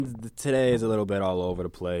Today is a little bit all over the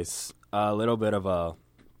place. A little bit of a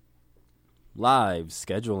live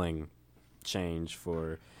scheduling change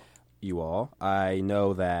for you all. I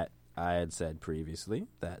know that I had said previously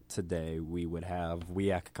that today we would have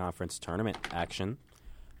WEAC Conference Tournament action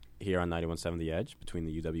here on 91.7 The Edge between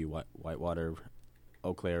the UW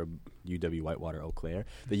Eau Claire, UW Whitewater Eau Claire,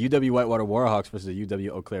 the UW Whitewater Warhawks versus the UW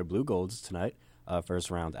Eau Claire Blue Golds tonight, first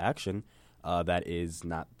round action. That is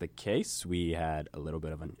not the case. We had a little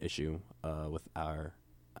bit of an issue with our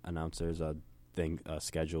announcers.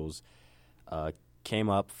 Schedules came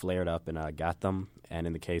up, flared up, and got them. And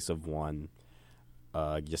in the case of one,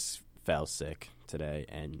 just fell sick today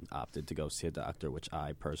and opted to go see a doctor, which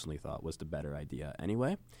I personally thought was the better idea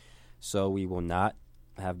anyway. So we will not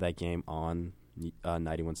have that game on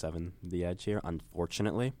 91.7 The Edge here,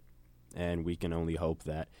 unfortunately. And we can only hope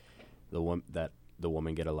that the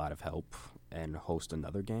women get a lot of help and host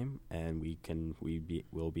another game, and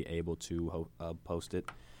we'll be able to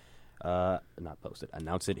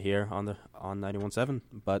announce it here on 91.7.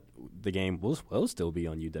 But the game will still be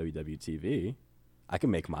on UWW TV. I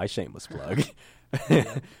can make my shameless plug.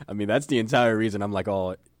 I mean, that's the entire reason I'm like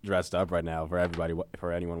all dressed up right now for everybody,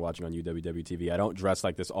 for anyone watching on UWW TV. I don't dress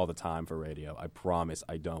like this all the time for radio. I promise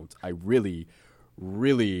I don't. I really,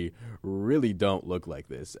 really, really don't look like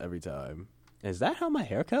this every time. Is that how my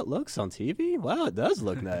haircut looks on TV? Wow, it does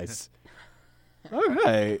look nice. All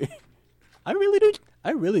right. I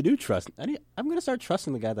really do trust. I'm going to start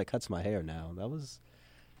trusting the guy that cuts my hair now. That was,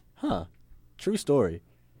 true story.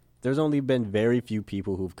 There's only been very few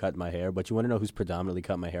people who've cut my hair, but you want to know who's predominantly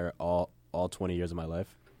cut my hair all 20 years of my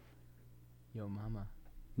life? Yo, mama.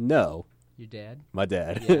 No. Your dad? My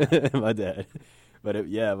dad. Yeah. My dad. But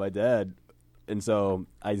my dad. And so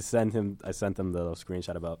I sent them the little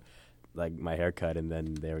screenshot about like my haircut, and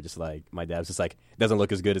then they were just like, my dad was just like, it doesn't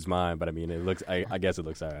look as good as mine, but I mean, it looks, I guess it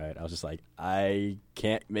looks all right. I was just like, I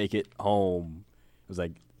can't make it home. It was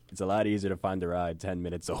like, it's a lot easier to find the ride 10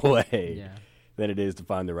 minutes away than it is to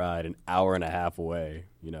find the ride an hour and a half away,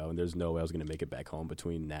 and there's no way I was going to make it back home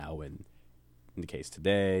between now and, in the case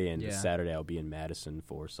today, and Saturday I'll be in Madison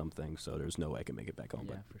for something, so there's no way I can make it back home.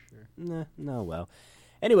 Yeah, for sure. Well.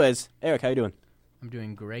 Anyways, Eric, how you doing? I'm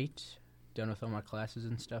doing great. Done with all my classes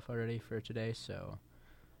and stuff already for today, so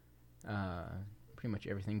pretty much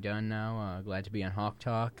everything done now. Glad to be on Hawk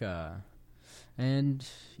Talk. And,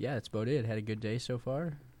 yeah, that's about it. Had a good day so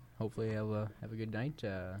far. Hopefully I'll have a good night.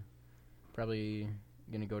 Probably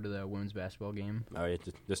going to go to the women's basketball game. All right,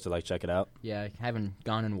 just to, like, check it out? Yeah, I haven't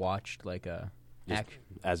gone and watched, like,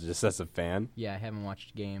 as a fan? Yeah, I haven't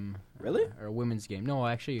watched a game. Really? Or a women's game. No,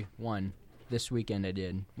 actually, one. This weekend I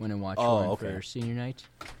did. Went and watched for senior night.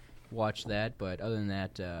 Watched that, but other than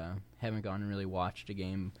that, haven't gone and really watched a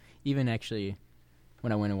game. Even actually,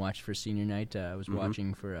 when I went and watched for senior night, I was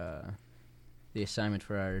watching for the assignment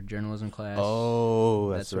for our journalism class.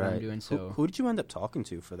 Oh, that's what right. I'm doing. So, who did you end up talking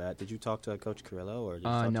to for that? Did you talk to Coach Carrillo, or did you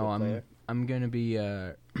talk to a player? I'm gonna be.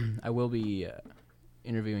 I will be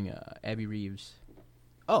interviewing Abby Reeves.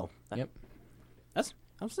 Oh, yep. That's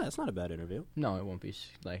not a bad interview. No, it won't be.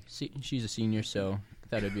 Like, she's a senior, so I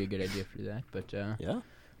thought it'd be a good idea for that. But yeah.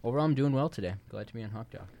 Overall, I'm doing well today. Glad to be on Hawk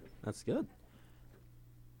Talk. That's good.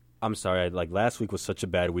 I'm sorry. Last week was such a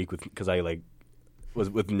bad week because I was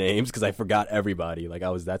with names because I forgot everybody.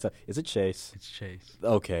 Is it Chase? It's Chase.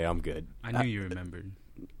 Okay, I'm good. I knew you remembered.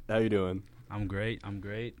 How you doing? I'm great.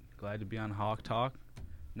 Glad to be on Hawk Talk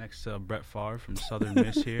next to Brett Favre from Southern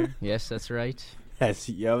Miss here. Yes, that's right. Yes,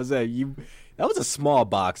 yeah. That was a small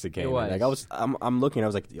box that came in. It was. I'm looking. I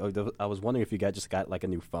was like, I was wondering if you just got like a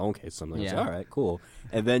new phone case or something. Yeah. I was like, all right, cool.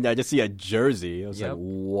 And then I just see a jersey. I was like,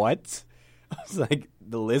 what? I was like,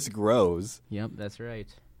 the list grows. Yep, that's right.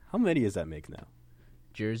 How many does that make now?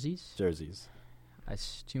 Jerseys?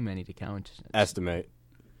 That's too many to count. Estimate.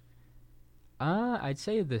 I'd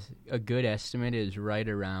say a good estimate is right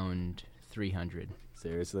around 300.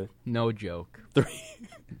 Seriously? No joke. 3.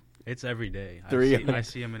 It's every day. I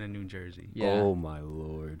see him in a new jersey. Yeah. Oh, my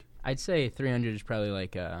Lord. I'd say 300 is probably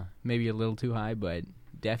like maybe a little too high, but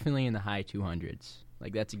definitely in the high 200s.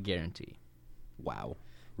 Like, that's a guarantee. Wow.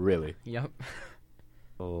 Really? Yep.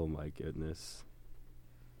 Oh, my goodness.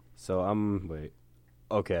 So, wait.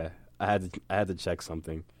 Okay. I had to check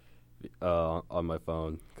something on my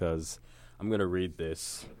phone because I'm going to read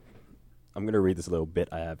this. I'm going to read this little bit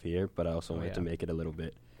I have here, but I also wanted to make it a little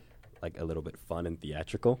bit fun and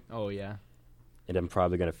theatrical. Oh, yeah. And I'm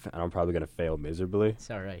probably gonna fail miserably. It's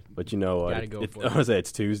all right. But you know what? Gotta go for it.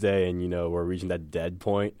 It's Tuesday, and we're reaching that dead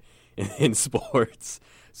point in sports.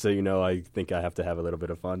 So I think I have to have a little bit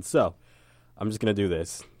of fun. So I'm just gonna do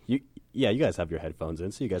this. Yeah, you guys have your headphones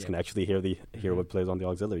in, so you guys can actually hear what plays on the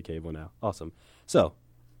auxiliary cable now. Awesome. So,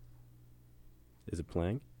 is it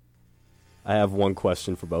playing? I have one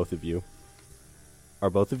question for both of you. Are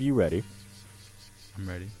both of you ready? I'm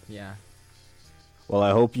ready. Yeah. Well,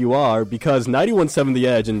 I hope you are, because 91.7 The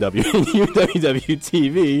Edge and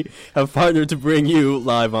WWTV have partnered to bring you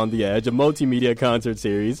Live on the Edge, a multimedia concert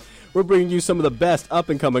series. We're bringing you some of the best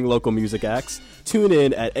up-and-coming local music acts. Tune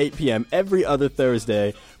in at 8 p.m. every other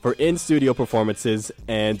Thursday for in-studio performances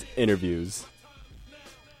and interviews.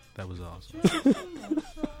 That was awesome.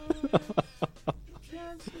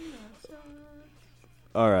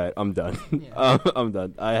 All right, I'm done. Yeah. I'm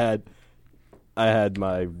done. I had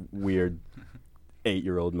my weird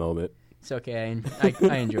 8-year-old moment. It's okay.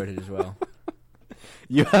 I enjoyed it as well.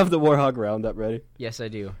 You have the Warhawk Roundup ready? Yes, I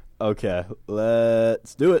do. Okay,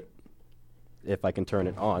 let's do it. If I can turn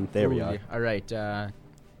it on. There we are. All right.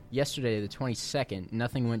 Yesterday, the 22nd,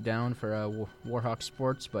 nothing went down for Warhawk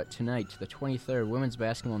Sports, but tonight, the 23rd, women's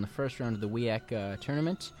basketball in the first round of the WEAC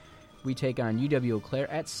tournament. We take on UW Eau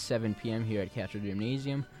Claire at 7 p.m. here at Castro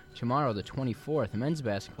Gymnasium. Tomorrow, the 24th, men's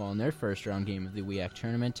basketball in their first round game of the WEAC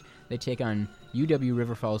tournament. They take on UW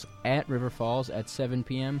River Falls at River Falls at 7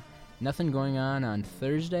 p.m. Nothing going on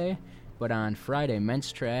Thursday, but on Friday,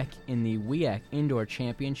 men's track in the WEAC Indoor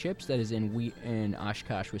Championships. That is in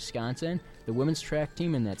Oshkosh, Wisconsin. The women's track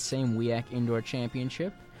team in that same WEAC Indoor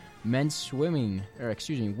Championship. Women's swimming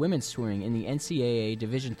in the NCAA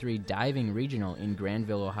Division III Diving Regional in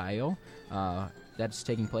Granville, Ohio. That's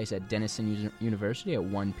taking place at Denison University at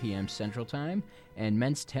 1 p.m. Central Time. And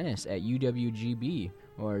men's tennis at UWGB,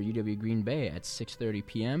 or UW Green Bay, at 6:30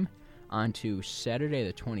 p.m. On to Saturday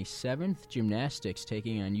the 27th, gymnastics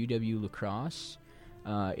taking on UW La Crosse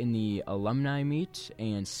in the alumni meet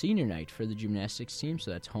and senior night for the gymnastics team,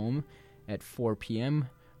 so that's home at 4 p.m.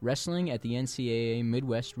 Wrestling at the NCAA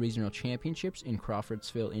Midwest Regional Championships in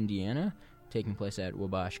Crawfordsville, Indiana, taking place at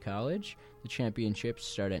Wabash College. The championships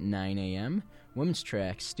start at 9 a.m. Women's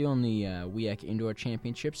track still in the WEAC Indoor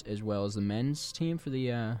Championships, as well as the men's team for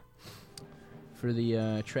the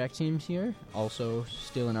track teams here. Also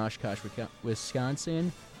still in Oshkosh,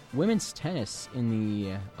 Wisconsin. Women's tennis in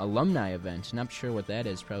the alumni event. Not sure what that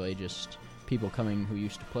is. Probably just people coming who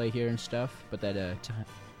used to play here and stuff. But that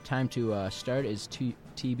time to start is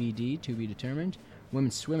TBD, to be determined.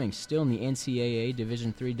 Women's swimming still in the NCAA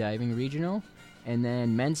Division III Diving Regional. And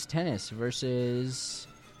then men's tennis versus...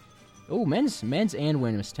 men's and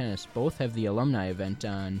women's tennis both have the alumni event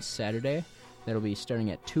on Saturday. That'll be starting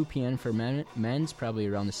at 2 p.m. for men's, probably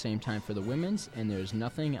around the same time for the women's. And there's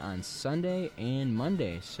nothing on Sunday and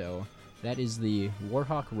Monday. So that is the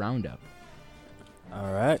Warhawk Roundup.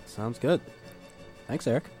 All right, sounds good. Thanks,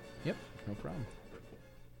 Eric. Yep, no problem.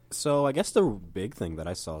 So I guess the big thing that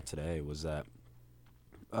I saw today was that,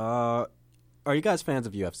 are you guys fans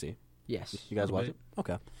of UFC? Yes. You guys watch it?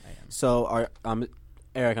 Okay. I am. So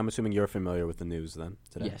Eric, I'm assuming you're familiar with the news then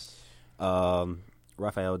today? Yes.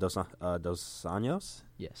 Rafael Dos Anjos?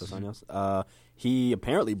 Yes. Dos Anjos. He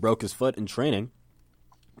apparently broke his foot in training,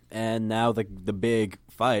 and now the big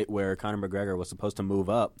fight where Conor McGregor was supposed to move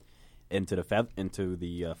up into the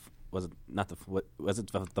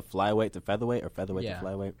flyweight to featherweight or featherweight to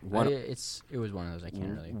flyweight? It was one of those. I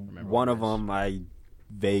can't really remember. One of them I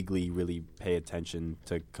vaguely really pay attention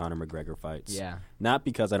to Conor McGregor fights. Yeah. Not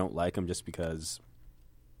because I don't like him, just because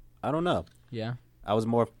I don't know. Yeah. I was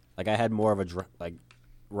more I had more of a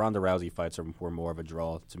Ronda Rousey fights were more of a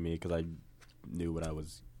draw to me because I knew what I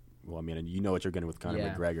was. Well, I mean, you know what you're getting with Conor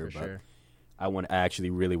McGregor, but sure. I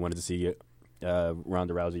actually really wanted to see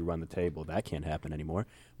Ronda Rousey run the table. That can't happen anymore.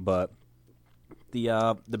 But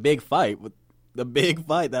the big fight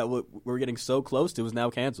that we're getting so close to is now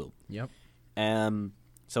canceled. Yep. And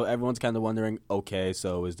so everyone's kind of wondering, okay,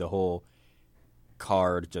 so is the whole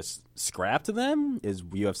card just scrapped to them? Is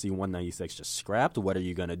UFC 196 just scrapped? What are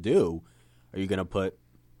you going to do? Are you going to put...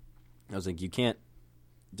 I was like, you can't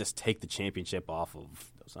just take the championship off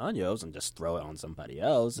of Dos Anjos and just throw it on somebody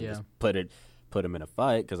else and just put him in a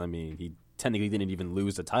fight, because, I mean, he technically didn't even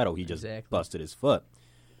lose the title. He just busted his foot.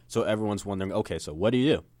 So everyone's wondering, okay, so what do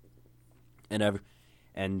you do?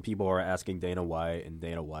 And people are asking Dana White, and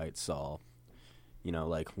Dana White saw...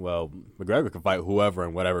 well, McGregor can fight whoever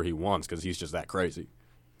and whatever he wants because he's just that crazy.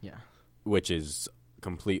 Yeah. Which is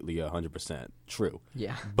completely 100% true.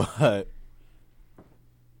 Yeah.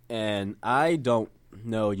 And I don't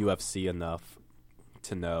know UFC enough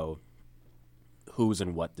to know who's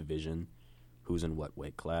in what division, who's in what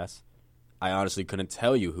weight class. I honestly couldn't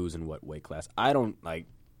tell you who's in what weight class. I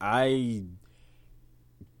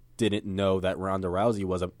didn't know that Ronda Rousey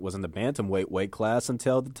was in the bantamweight weight class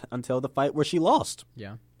until the fight where she lost.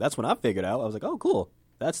 Yeah. That's when I figured out. I was like, oh, cool.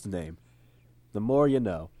 That's the name. The more you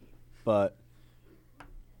know. But,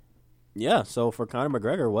 yeah, so for Conor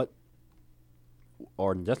McGregor,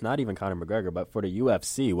 or just not even Conor McGregor, but for the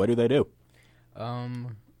UFC, what do they do?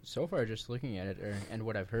 So far, just looking at it, and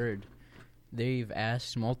what I've heard, they've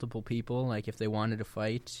asked multiple people, like, if they wanted to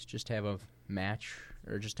fight, just have a match,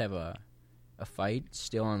 or just have a fight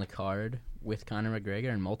still on the card with Conor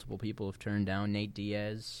McGregor, and multiple people have turned down. Nate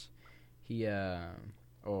Diaz,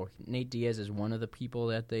 Nate Diaz is one of the people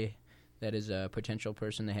that is a potential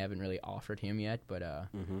person. They haven't really offered him yet, but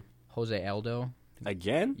Jose Aldo.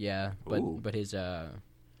 Again? Yeah, but his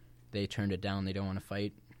they turned it down. They don't want to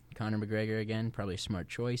fight Conor McGregor again. Probably a smart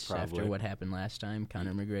choice after what happened last time.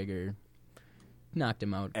 Conor McGregor knocked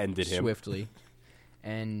him out swiftly.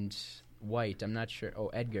 And White, I'm not sure. Oh,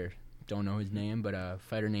 Edgar. Don't know his name, but a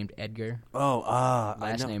fighter named Edgar. Oh,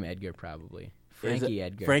 last name Edgar probably. Frankie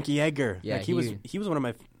Edgar. Frankie Edgar. Yeah, like he was one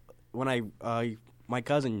of my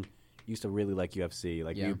cousin used to really like UFC.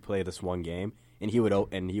 Like he would play this one game, and he would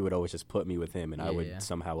always just put me with him, and I would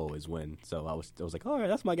somehow always win. So I was like, oh,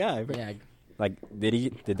 that's my guy. Yeah. Like,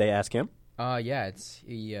 did they ask him? Yeah,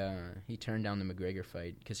 he turned down the McGregor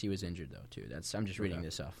fight because he was injured though too. I'm just reading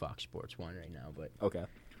this off Fox Sports 1 right now, but okay.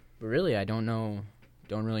 But really, I don't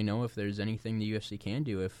really know if there's anything the UFC can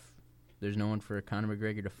do if there's no one for Conor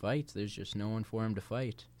McGregor to fight. There's just no one for him to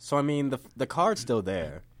fight. So I mean, the card's still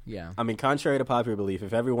there. Yeah. I mean, contrary to popular belief,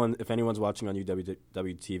 if anyone's watching on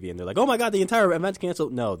UWTV and they're like, "Oh my God, the entire event's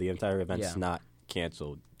canceled," no, the entire event's not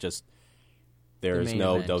canceled. Just there is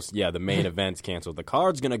no dose. Yeah, the main event's canceled. The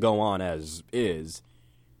card's gonna go on as is.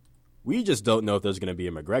 We just don't know if there's gonna be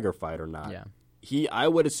a McGregor fight or not. Yeah. I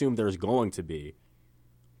would assume there's going to be.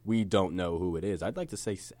 We don't know who it is. I'd like to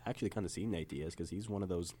say actually kind of see Nate Diaz because he's one of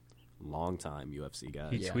those long-time UFC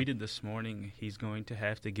guys. He tweeted this morning he's going to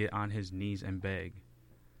have to get on his knees and beg.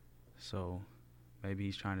 So maybe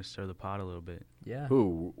he's trying to stir the pot a little bit. Yeah.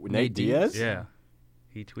 Who? Nate Diaz? Yeah.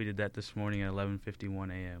 He tweeted that this morning at 11:51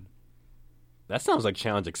 a.m. That sounds like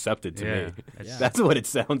challenge accepted to me. Yeah. That's what it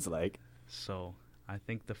sounds like. So I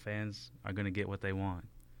think the fans are going to get what they want.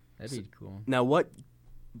 That'd be cool. Now, what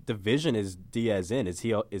division is Diaz in? Is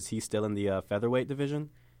he still in the featherweight division?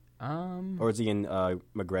 Or is he in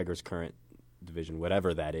McGregor's current division,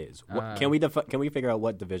 whatever that is? Can we figure out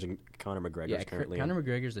what division Conor McGregor is currently in? Conor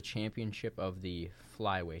McGregor's the championship of the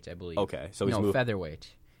flyweight, I believe. Okay, so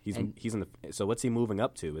featherweight. He's in the. So what's he moving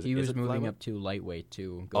up to? He was moving up to lightweight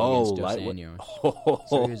to go against Dos Anjos.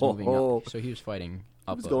 So he was moving up. So he was fighting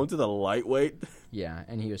up. He was going to the lightweight. Yeah,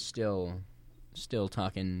 and he was still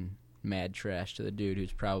talking mad trash to the dude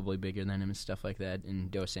who's probably bigger than him and stuff like that in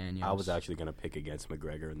Dos Anjos. I was actually going to pick against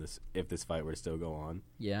McGregor in this if this fight were to still go on.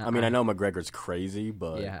 Yeah. I mean, I know McGregor's crazy,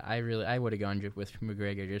 but... Yeah, I would have gone with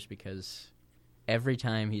McGregor just because every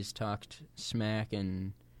time he's talked smack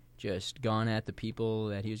and just gone at the people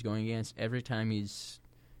that he was going against, every time he's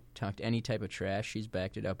talked any type of trash, he's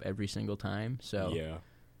backed it up every single time. So yeah.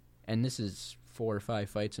 And this is 4 or 5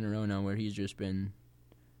 fights in a row now where he's just been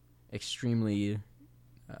extremely...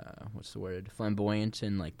 flamboyant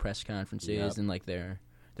in like press conferences and like their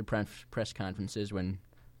press conferences when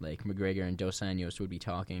like McGregor and Dos Anjos would be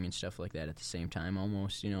talking and stuff like that at the same time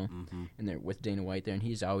almost, and they're with Dana White there, and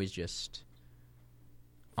he's always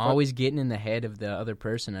getting in the head of the other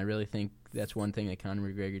person. I really think that's one thing that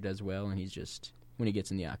Conor McGregor does well, and he's just when he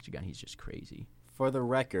gets in the octagon, he's just crazy. For the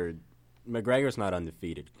record, McGregor's not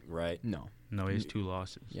undefeated, right? No, he has 2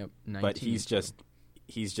 losses. Yep, but he's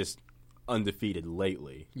just undefeated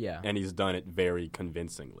lately. Yeah. And he's done it very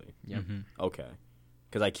convincingly. Yep. Mm-hmm. Okay.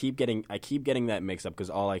 Because I keep getting that mixed up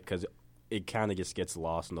because it kind of just gets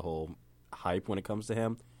lost in the whole hype when it comes to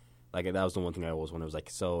him. Like that was the one thing I always wondered. Was like,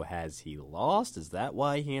 so has he lost? Is that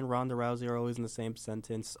why he and Ronda Rousey are always in the same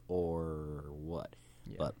sentence, or what?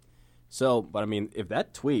 Yeah. But I mean, if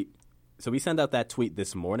that tweet, so we sent out that tweet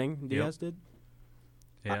this morning. Diaz did.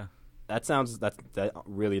 Yeah. That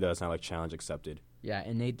really does sound like challenge accepted. Yeah,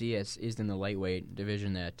 and Nate Diaz is in the lightweight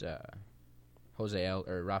division that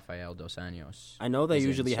Rafael Dos Anjos. I know they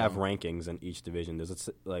usually have rankings in each division. Does it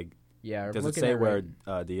Does it say where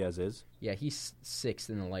Diaz is? Yeah, he's 6th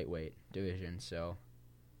in the lightweight division. So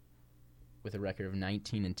with a record of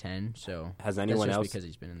 19-10. So has anyone that's just else? Because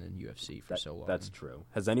he's been in the UFC for so long. That's true.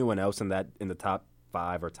 Has anyone else in the top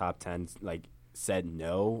 5 or top 10 said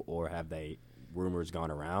no, or have they rumors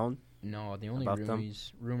gone around? No, the only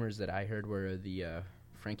rumors that I heard were the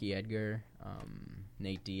Frankie Edgar,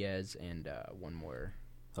 Nate Diaz, and one more.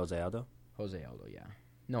 Jose Aldo? Jose Aldo, yeah.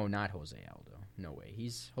 No, not Jose Aldo. No way.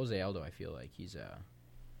 Jose Aldo, I feel like he's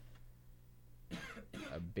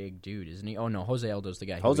a big dude, isn't he? Oh no, Jose Aldo's the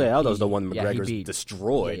guy. Jose Aldo's the one McGregor's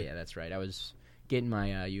destroyed. Yeah, that's right. I was getting my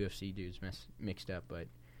UFC dudes mixed up, but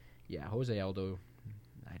yeah, Jose Aldo.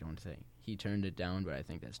 I don't think he turned it down, but I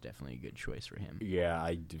think that's definitely a good choice for him. Yeah,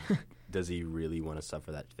 I do. Does he really want to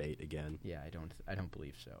suffer that fate again? Yeah, I don't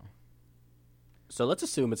believe so. So let's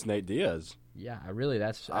assume it's Nate Diaz. Yeah, I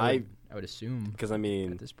would assume, because I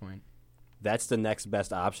mean at this point, that's the next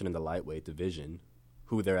best option in the lightweight division,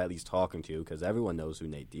 who they're at least talking to, because everyone knows who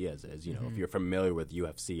Nate Diaz is. You know, if you're familiar with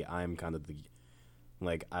UFC, I'm kind of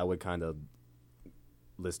I would kind of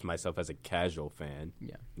list myself as a casual fan.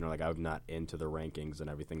 Yeah. You know, like I'm not into the rankings and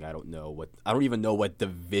everything. I don't even know what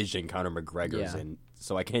division Conor McGregor's in,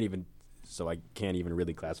 so I can't even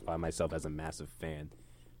really classify myself as a massive fan.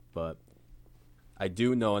 But I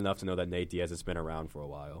do know enough to know that Nate Diaz has been around for a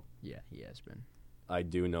while. Yeah, he has been. I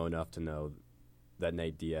do know enough to know that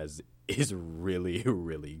Nate Diaz is really,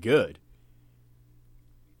 really good.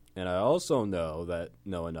 And I also know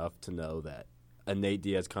enough to know that a Nate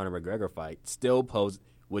Diaz-Conor McGregor fight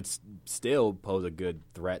would still pose a good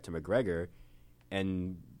threat to McGregor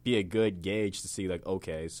and be a good gauge to see, like,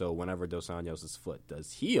 okay, so whenever Dos Anjos' foot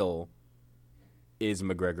does heal, is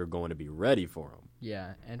McGregor going to be ready for him?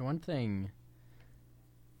 Yeah, and one thing,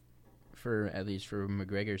 at least for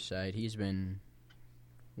McGregor's side, he's been,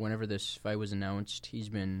 whenever this fight was announced, he's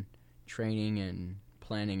been training and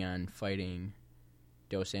planning on fighting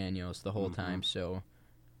Dos Anjos the whole time, so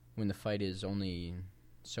when the fight is only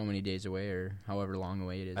so many days away or however long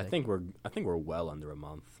away it is. I think we're well under a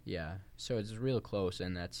month. Yeah, so it's real close,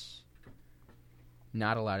 and that's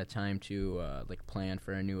not a lot of time to plan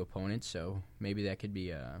for a new opponent. So maybe that could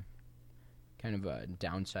be a kind of a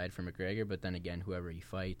downside for McGregor. But then again, whoever he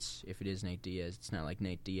fights, if it is Nate Diaz, it's not like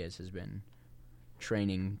Nate Diaz has been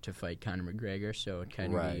training to fight Conor McGregor, so it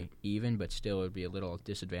kind of be even. But still, it would be a little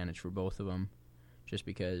disadvantage for both of them, just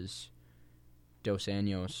because Dos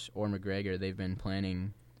Anjos or McGregor, they've been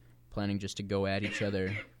planning just to go at each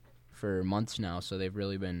other for months now, so they've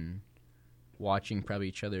really been watching probably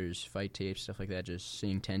each other's fight tapes, stuff like that, just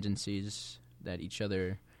seeing tendencies that each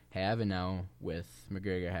other have, and now with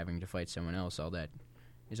McGregor having to fight someone else, all that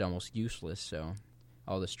is almost useless, so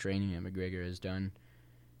all this training that McGregor has done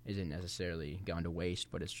isn't necessarily gone to waste,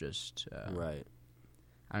 but it's just right.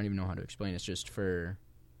 I don't even know how to explain. It's just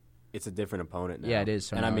it's a different opponent now. Yeah, it is.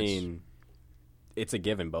 So and I mean, it's a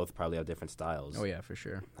given. Both probably have different styles. Oh, yeah, for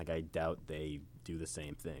sure. Like, I doubt they do the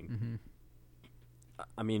same thing. Mm-hmm.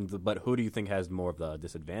 I mean, but who do you think has more of the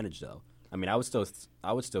disadvantage, though? I mean, I would still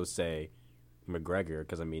say McGregor,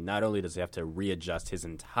 because, I mean, not only does he have to readjust his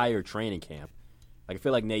entire training camp, like, I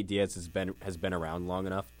feel like Nate Diaz has been around long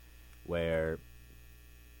enough where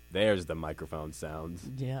there's the microphone sounds.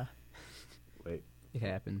 Yeah. Wait. It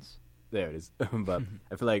happens. There it is. But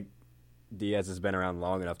I feel like Diaz has been around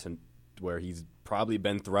long enough to where he's probably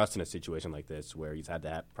been thrust in a situation like this, where he's had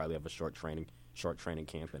to probably have a short training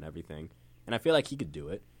camp and everything. And I feel like he could do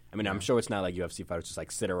it. I mean, I'm sure it's not like UFC fighters just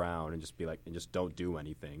like sit around and just be like and just don't do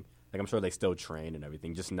anything. Like, I'm sure they still train and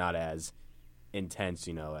everything, just not as intense,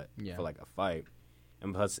 you know, for like a fight.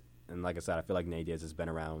 And plus, and like I said, I feel like Nate Diaz has been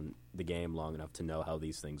around the game long enough to know how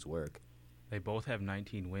these things work. They both have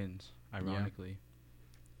 19 wins, ironically. Yeah.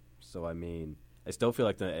 So, I mean, I still feel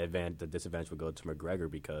like the disadvantage would go to McGregor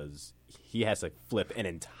because he has to flip an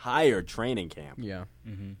entire training camp. Yeah.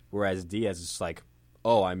 Mm-hmm. Whereas Diaz is just like,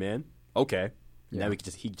 oh, I'm in? Okay. Yeah. Now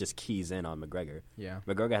he just keys in on McGregor. Yeah.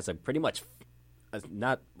 McGregor has to pretty much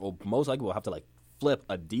most likely will have to like flip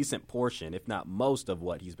a decent portion, if not most, of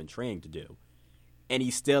what he's been training to do. And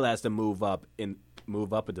he still has to move up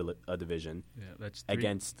a division. Yeah, that's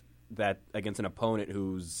against an opponent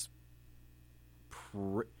who's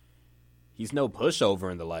he's no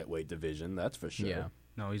pushover in the lightweight division, that's for sure. Yeah.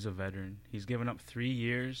 No, he's a veteran. He's given up 3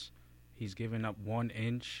 years. He's given up 1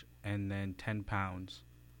 inch and then 10 pounds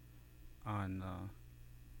on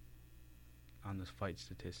the fight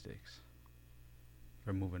statistics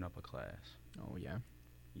for moving up a class. Oh, yeah.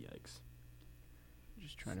 Yikes.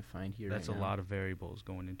 Just trying to find here. That's right a now. lot of variables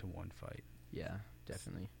going into one fight. Yeah,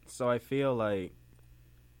 definitely. So I feel like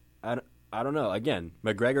I don't know. Again,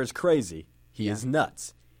 McGregor's crazy. He is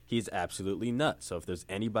nuts. He's absolutely nuts. So if there's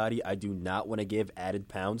anybody I do not want to give added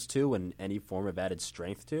pounds to and any form of added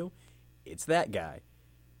strength to, it's that guy.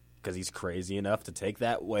 Because he's crazy enough to take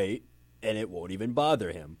that weight and it won't even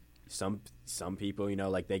bother him. Some people, you know,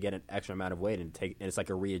 like they get an extra amount of weight and it's like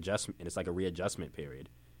a readjustment period.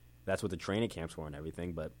 That's what the training camps for and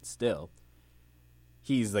everything, but still,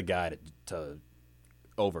 he's the guy to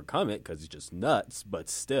overcome it because he's just nuts, but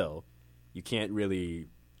still, you can't really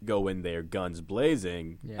go in there guns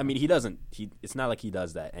blazing. Yeah. I mean, he doesn't. It's not like he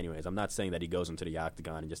does that anyways. I'm not saying that he goes into the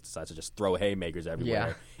octagon and just decides to just throw haymakers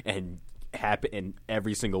everywhere and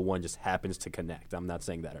every single one just happens to connect. I'm not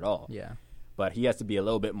saying that at all. Yeah. But he has to be a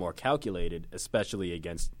little bit more calculated, especially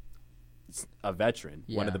against a veteran,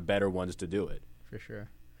 one of the better ones to do it. For sure.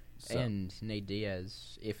 So. And Nate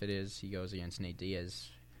Diaz, if he goes against Nate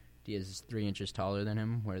Diaz, Diaz is 3 inches taller than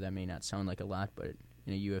him, where that may not sound like a lot, but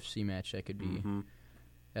in a UFC match, that could be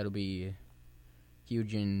that'll be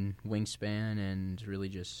huge in wingspan and really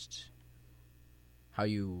just how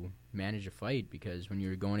you manage a fight, because when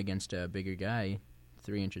you're going against a bigger guy,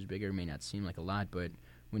 3 inches bigger may not seem like a lot, but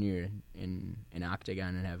when you're in an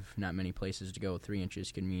octagon and have not many places to go, 3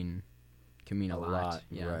 inches can mean a lot.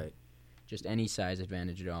 Yeah. Right. Just any size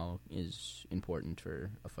advantage at all is important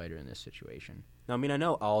for a fighter in this situation. Now, I mean, I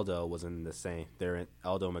know Aldo was in the same.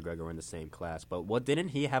 Aldo and McGregor were in the same class, but didn't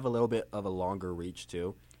he have a little bit of a longer reach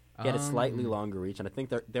too? He had a slightly longer reach, and I think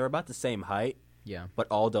they're about the same height. Yeah. But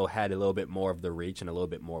Aldo had a little bit more of the reach and a little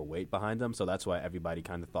bit more weight behind him, so that's why everybody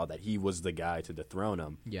kind of thought that he was the guy to dethrone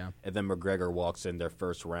him. Yeah. And then McGregor walks in their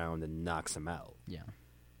first round and knocks him out. Yeah.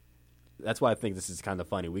 That's why I think this is kind of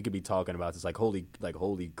funny. We could be talking about this like holy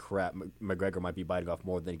crap, McGregor might be biting off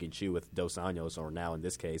more than he can chew with Dos Anjos, or now in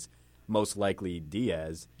this case, most likely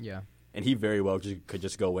Diaz. Yeah. And he very well could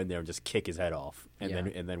just go in there and just kick his head off,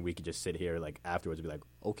 and then we could just sit here like afterwards and be like,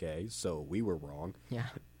 okay, so we were wrong. Yeah.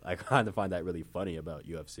 I kind of find that really funny about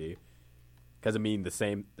UFC, because I mean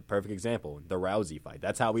the perfect example, the Rousey fight.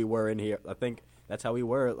 That's how we were in here. I think that's how we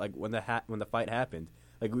were like when the fight happened.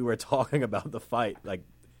 Like we were talking about the fight like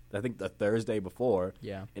I think the Thursday before.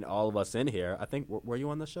 Yeah. And all of us in here, I think were you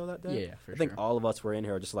on the show that day? Yeah, for sure. I think all of us were in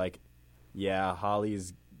here just like, yeah,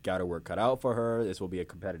 Holly's got her work cut out for her. This will be a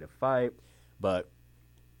competitive fight, but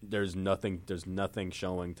there's nothing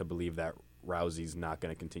showing to believe that Rousey's not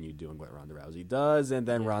going to continue doing what Ronda Rousey does, and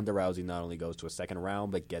then Ronda Rousey not only goes to a second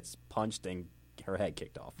round but gets punched and her head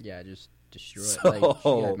kicked off. Yeah, just destroy it. Like she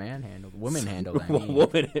got manhandled, woman-handled. I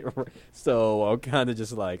mean. So I'm kind of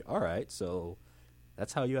just like, all right, so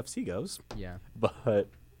that's how UFC goes. Yeah, but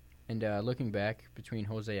and looking back between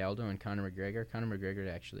Jose Aldo and Conor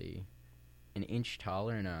McGregor actually an inch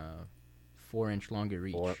taller and a 4-inch longer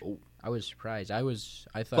reach. I was surprised. I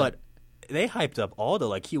thought, but they hyped up Aldo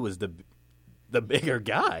like he was the bigger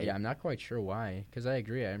guy. Yeah, I'm not quite sure why. Because I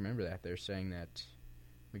agree. I remember that they're saying that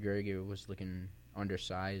McGregor was looking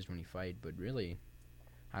undersized when he fight, but really,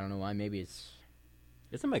 I don't know why. Maybe it's.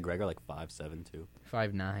 Isn't McGregor like 5'7" too?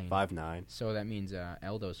 5'9". 5'9". So that means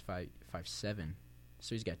Aldo's 5'7".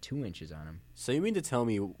 So he's got 2 inches on him. So you mean to tell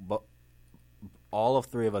me all of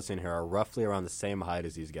three of us in here are roughly around the same height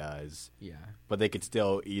as these guys? Yeah. But they could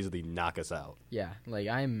still easily knock us out. Yeah. Like,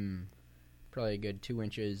 I'm probably a good 2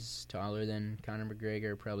 inches taller than Conor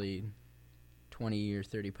McGregor, probably 20 or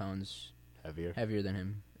 30 pounds heavier than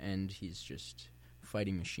him, and he's just a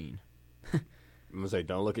fighting machine. I'm going to say,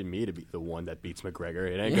 don't look at me to be the one that beats McGregor.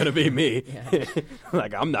 It ain't going to be me.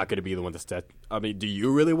 Like, I'm not going to be the one to step. I mean, do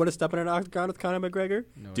you really want to step in an octagon with Conor McGregor?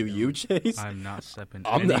 No, do you, Chase? I'm not stepping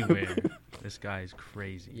anywhere. This guy is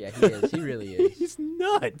crazy. Yeah, he is. He really is. He's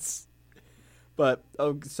nuts. But,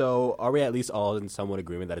 so are we at least all in somewhat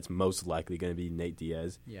agreement that it's most likely going to be Nate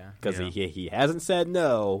Diaz? Yeah. Because he hasn't said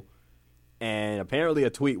no, and apparently a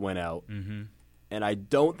tweet went out. Mm-hmm. And I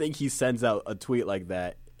don't think he sends out a tweet like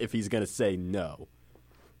that if he's going to say no.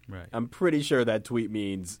 Right. I'm pretty sure that tweet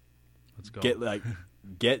means let's go.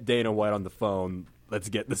 Get Dana White on the phone. Let's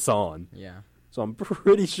get this on. Yeah. So I'm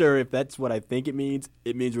pretty sure if that's what I think it means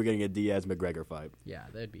we're getting a Diaz-McGregor fight. Yeah,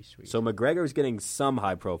 that'd be sweet. So McGregor's getting some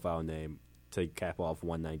high-profile name to cap off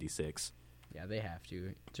 196. Yeah, they have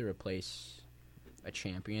to replace a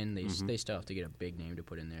champion. They still have to get a big name to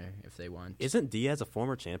put in there if they want. Isn't Diaz a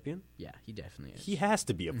former champion? Yeah, he definitely is. He has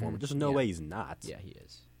to be a former. There's no way he's not. Yeah, he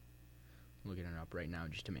is. I'm looking it up right now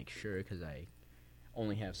just to make sure because I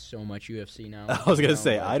only have so much UFC now. I was going to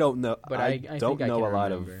say, I don't know. But I don't think know I a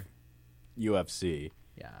lot remember. of UFC.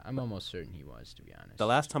 Yeah, I'm almost certain he was, to be honest. The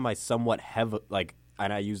last time I somewhat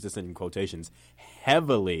and I use this in quotations,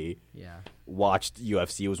 heavily watched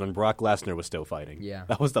UFC was when Brock Lesnar was still fighting. Yeah.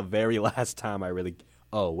 That was the very last time I really...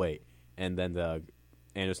 Oh, wait. And then the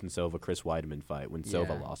Anderson Silva-Chris Weidman fight when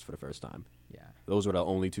Silva lost for the first time. Yeah. Those were the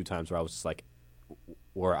only two times where I was just like...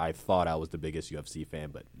 Where I thought I was the biggest UFC fan,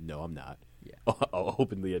 but no, I'm not. Yeah. I'll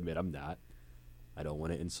openly admit I'm not. I don't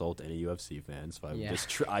want to insult any UFC fans, so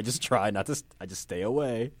I just try not to... I just stay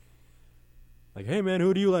away. Like, hey, man,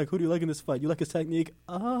 who do you like? Who do you like in this fight? You like his technique?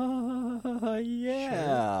 Yeah.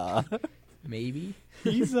 Sure. Maybe.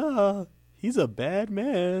 He's a bad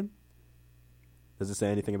man. Does it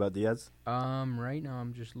say anything about Diaz? Right now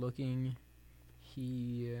I'm just looking.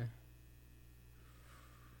 I'm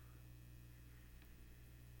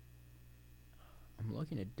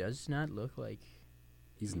looking. It does not look like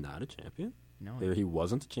He's not a champion? no. He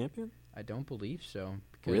wasn't a champion? I don't believe so.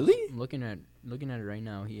 Because Really? I'm looking at it right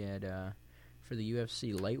now. He had for the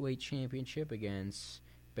UFC lightweight championship against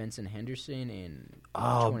Benson Henderson in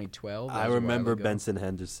 2012. I remember Benson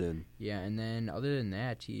Henderson. Yeah, and then other than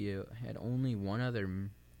that, he had only one other.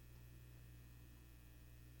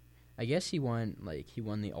 I guess he won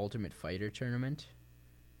the Ultimate Fighter tournament,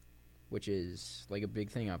 which is like a big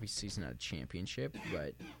thing. Obviously, it's not a championship,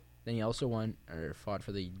 but then he also fought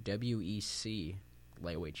for the WEC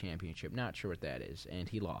lightweight championship. Not sure what that is, and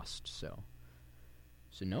he lost. So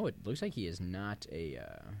no, it looks like he is not a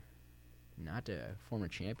former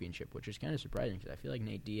championship, which is kind of surprising because I feel like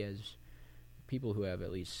Nate Diaz, people who have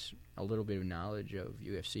at least a little bit of knowledge of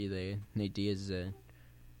UFC, Nate Diaz is a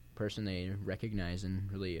person they recognize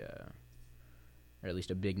and really, or at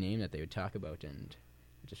least a big name that they would talk about, and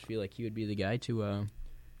I just feel like he would be the guy to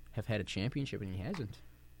have had a championship, and he hasn't.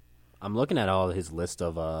 I'm looking at all his list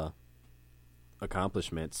of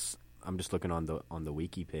accomplishments. I'm just looking on the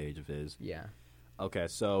wiki page of his. Yeah. Okay,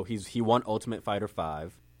 so he won Ultimate Fighter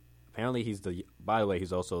 5. Apparently by the way,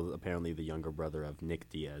 he's also apparently the younger brother of Nick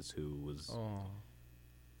Diaz, who was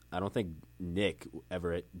I don't think Nick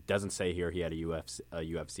ever, it doesn't say here he had a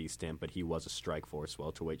UFC stint, but he was a Strikeforce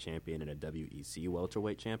welterweight champion and a WEC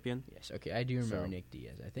welterweight champion. Yes, okay, I do remember Nick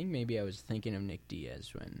Diaz. I think maybe I was thinking of Nick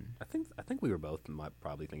Diaz when I think we were both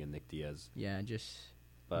probably thinking Nick Diaz. Yeah,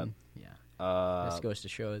 but this goes to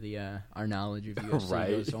show our knowledge of UFC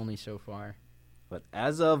goes only so far. But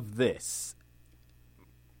as of this,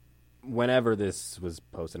 whenever this was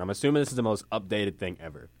posted, I'm assuming this is the most updated thing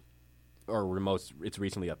ever. Or it's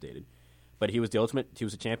recently updated. But he was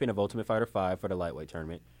a champion of Ultimate Fighter 5 for the lightweight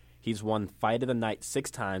tournament. He's won Fight of the Night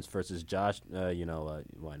 6 times versus Josh,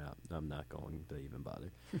 why not? I'm not going to even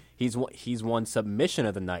bother. He's won Submission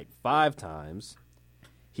of the Night 5 times.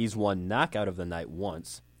 He's won Knockout of the Night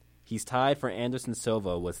once. He's tied for Anderson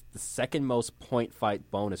Silva with the second most point fight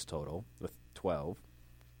bonus total with 12.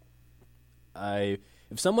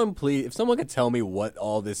 If someone could tell me what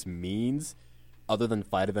all this means, other than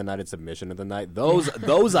Fight of the Night and Submission of the Night,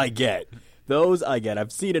 those I get. Those I get.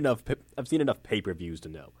 I've seen enough pay-per-views to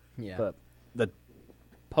know. Yeah. But the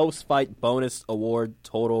post-fight bonus award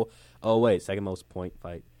total. Oh wait, second most point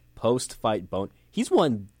fight post-fight bonus. He's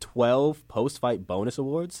won 12 post-fight bonus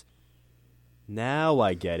awards. Now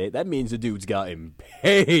I get it. That means the dude's gotten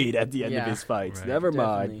paid at the end of his fights. Right. Never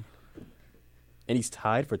Definitely. mind. And he's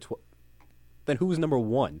tied for 12. Then who's number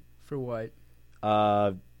one? For what?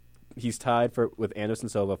 He's tied with Anderson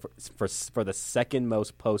Silva for the second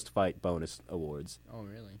most post-fight bonus awards. Oh,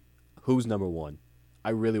 really? Who's number one?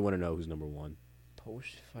 I really want to know who's number one.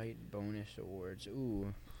 Post-fight bonus awards.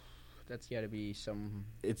 Ooh, that's got to be some.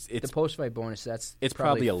 It's the post-fight bonus. It's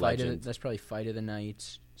probably a legend. That's probably Fight of the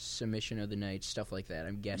Night, Submission of the Night, stuff like that.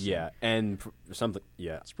 I'm guessing. Yeah, and something.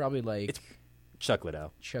 Yeah, it's probably like Chuck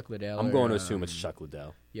Liddell. Chuck Liddell. I'm going to assume it's Chuck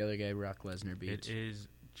Liddell. The other guy Brock Lesnar beat. It is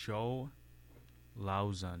Joe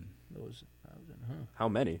Lauzon. How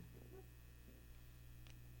many?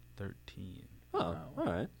 13. Oh, Wow. all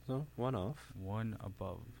right. So one off. One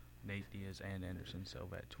above Nate Diaz and Anderson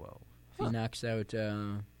Silva at 12. If he knocks out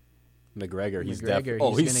McGregor, he's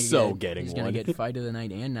McGregor, getting he's one. going to get Fight of the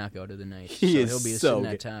Night and Knockout of the Night. He'll be sitting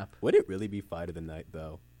at top. Would it really be Fight of the Night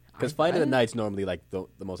though? Because Fight of the Night's normally like the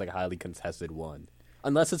most like highly contested one,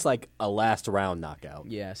 unless it's like a last round knockout.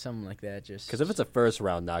 Yeah, something like that. Just because if it's a first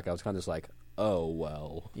round knockout, it's kind of just like, oh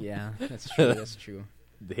well. Yeah, that's true. That's true.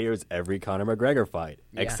 Here's every Conor McGregor fight,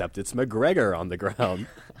 Yeah. except it's McGregor on the ground.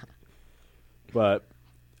 But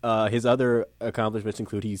his other accomplishments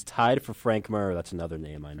include he's tied for Frank Mir. That's another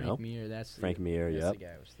name I know. Frank Mir. That's Frank Mir. That's Yep. the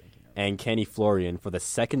guy I was thinking of. And Kenny Florian for the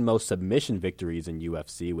second most submission victories in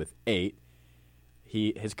UFC with 8.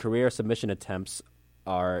 His career submission attempts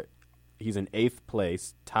he's in 8th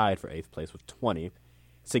place, tied for 8th place with 20.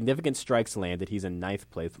 Significant strikes landed, he's in 9th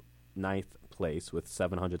place with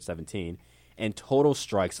 717. And total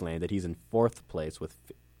strikes landed, he's in 4th place with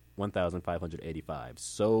 1,585.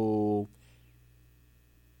 So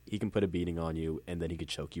he can put a beating on you, and then he could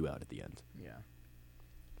choke you out at the end. Yeah.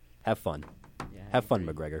 Have fun. Yeah. Have fun,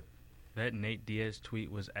 agree. McGregor. That Nate Diaz tweet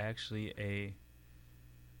was actually a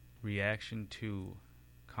reaction to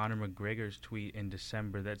Conor McGregor's tweet in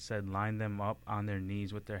December that said, "Line them up on their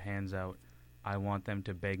knees with their hands out. I want them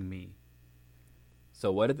to beg me."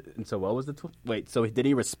 So what was the tweet? Wait, so did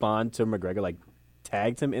he respond to McGregor, like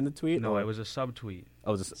tagged him in the tweet? No, or? it was a subtweet.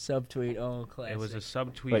 Oh, it was Subtweet. Oh, classic. It was a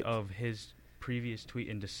subtweet Wait. of his previous tweet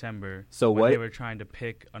in December. So when what? They were trying to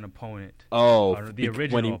pick an opponent. Oh, the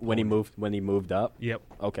original when he moved up. Yep.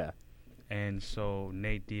 Okay. And so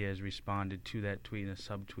Nate Diaz responded to that tweet in a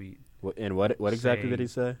subtweet. And what exactly did he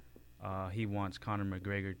say? He wants Conor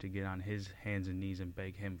McGregor to get on his hands and knees and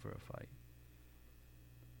beg him for a fight.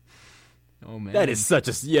 Oh man, that is such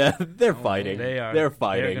a They're fighting. They are. They're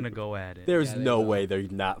fighting. They're gonna go at it. There's no way they're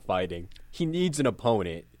not fighting. He needs an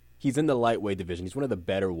opponent. He's in the lightweight division. He's one of the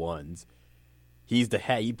better ones. He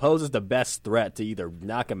poses the best threat to either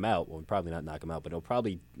knock him out. Well, probably not knock him out, but he'll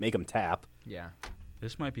probably make him tap. Yeah.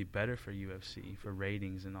 This might be better for UFC, for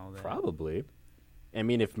ratings and all that. Probably. I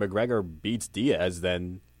mean, if McGregor beats Diaz,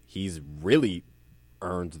 then he's really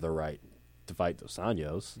earned the right to fight Dos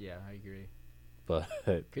Anjos. Yeah, I agree. But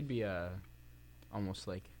could be almost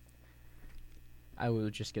like, I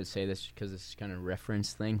was just gonna say this because it's kind of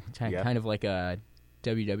reference thing, kind of like a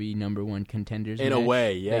WWE number one contenders in match. a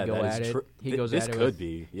way. Yeah, they go that at is true. He goes this at it could with,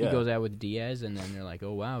 be. Yeah. He goes out with Diaz, and then they're like,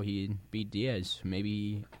 "Oh wow, he beat Diaz.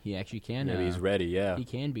 Maybe he actually can. Maybe he's ready. Yeah, he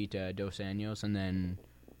can beat Dos Anjos." And then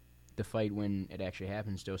the fight, when it actually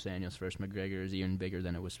happens, Dos Anjos versus McGregor is even bigger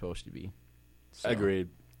than it was supposed to be. So. Agreed.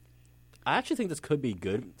 I actually think this could be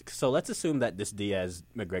good. So let's assume that this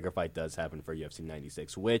Diaz-McGregor fight does happen for UFC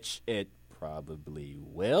 96, which it probably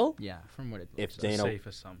will. Yeah, from what it looks like. It's a safe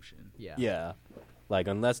assumption. Yeah. Yeah. Like,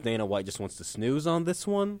 unless Dana White just wants to snooze on this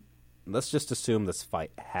one, let's just assume this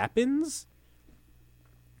fight happens.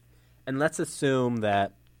 And let's assume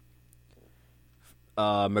that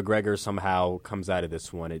McGregor somehow comes out of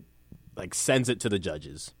this one. It, like, sends it to the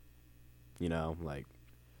judges. You know, like,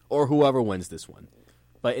 or whoever wins this one.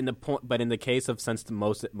 But in the case of, since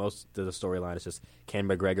most of the storyline is just, can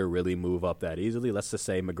McGregor really move up that easily? Let's just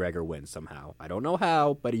say McGregor wins somehow. I don't know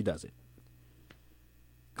how, but he does it.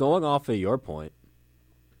 Going off of your point,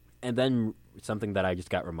 and then something that I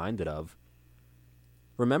just got reminded of.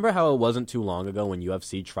 Remember how it wasn't too long ago when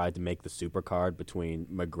UFC tried to make the super card between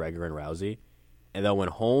McGregor and Rousey? And then when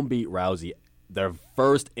Holm beat Rousey, their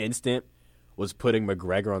first instant was putting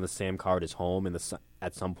McGregor on the same card as Holm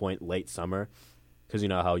at some point late summer. Because you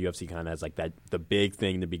know how UFC kind of has like the big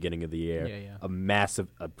thing in the beginning of the year,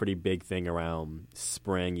 a pretty big thing around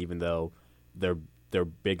spring. Even though their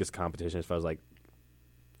biggest competition as far as like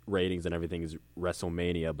ratings and everything is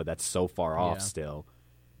WrestleMania, but that's so far off still.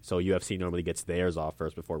 So UFC normally gets theirs off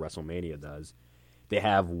first before WrestleMania does. They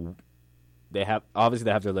have obviously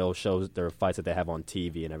they have their little shows, their fights that they have on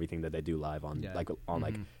TV and everything that they do live on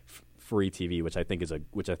like free TV, which I think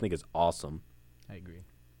is awesome. I agree.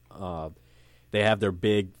 They have their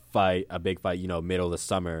big fight, you know, middle of the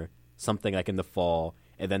summer, something like in the fall,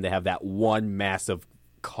 and then they have that one massive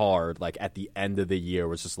card, like at the end of the year,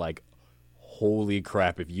 where it's just like, holy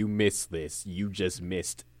crap, if you miss this, you just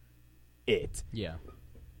missed it. Yeah.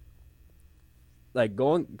 Like,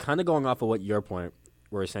 going off of what your point,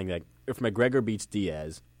 where you're saying, like, if McGregor beats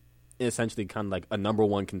Diaz, it's essentially kind of like a number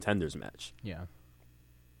one contenders match. Yeah.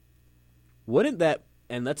 Wouldn't that,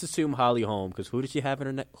 and let's assume Holly Holm, because who did she have in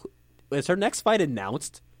her next? Is her next fight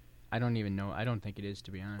announced? I don't even know. I don't think it is,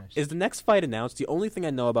 to be honest. Is the next fight announced? The only thing I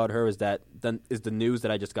know about her is the news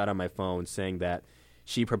that I just got on my phone saying that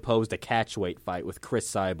she proposed a catchweight fight with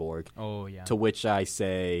Chris Cyborg. Oh, yeah. To which I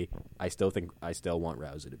say I still want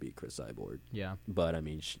Rousey to beat Chris Cyborg. Yeah. But, I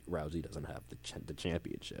mean, Rousey doesn't have the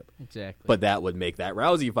championship. Exactly. But that would make that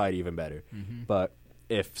Rousey fight even better. Mm-hmm. But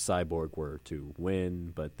if Cyborg were to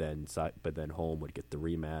win, but then Holm would get the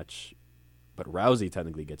rematch, but Rousey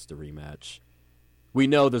technically gets the rematch, we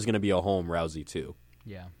know there's going to be a Holm Rousey too.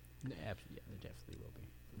 Yeah. There definitely will be.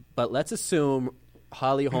 But let's assume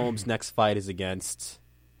Holly Holm's next fight is against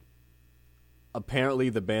apparently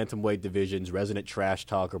the bantamweight division's resident trash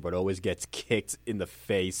talker, but always gets kicked in the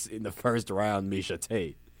face in the first round, Miesha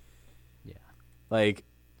Tate. Yeah. Like,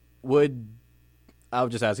 I'll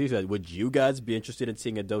just ask you, would you guys be interested in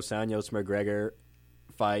seeing a Dos Anjos McGregor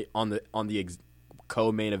fight on the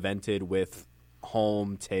co-main evented with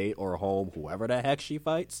Holm Tate or Holm whoever the heck she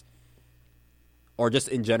fights, or just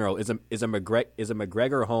in general? Is a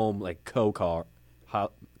McGregor Holm like co-card,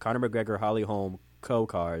 Conor McGregor Holly Holm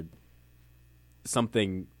co-card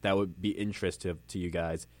something that would be interesting to you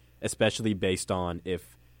guys, especially based on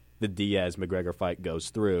if the Diaz McGregor fight goes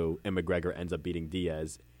through and McGregor ends up beating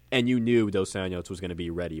Diaz, and you knew Dos Anjos was going to be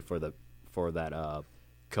ready for that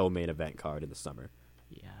co-main event card in the summer?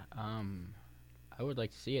 Yeah. I would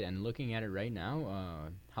like to see it, and looking at it right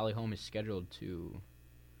now, Holly Holm is scheduled to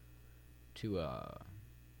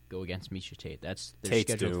go against Miesha Tate. That's their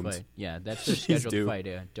Tate's scheduled doomed. fight. Yeah, that's their scheduled fight.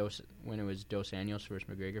 When it was Dos Anjos versus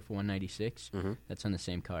McGregor for 196, that's on the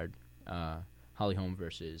same card. Holly Holm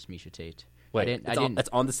versus Miesha Tate. Wait, it's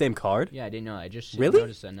on the same card? Yeah, I didn't know. I just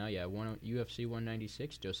noticed that now. Yeah, UFC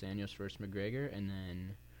 196, Dos Anjos versus McGregor, and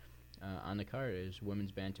then on the card is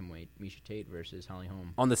women's bantamweight Miesha Tate versus Holly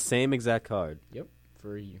Holm. On the same exact card? Yep,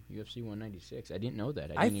 for UFC 196. I didn't know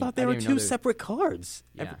that. I thought they were two separate cards.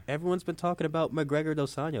 Yeah. Everyone's been talking about McGregor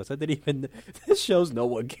Dos Anjos. I didn't even. This shows no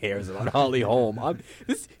one cares about Holly Holm.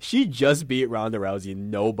 She just beat Ronda Rousey,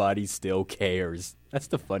 and nobody still cares. That's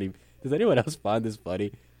the funny. Does anyone else find this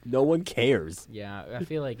funny? No one cares. Yeah, I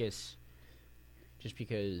feel like it's just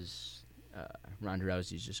because Ronda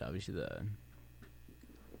Rousey is just obviously the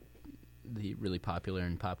really popular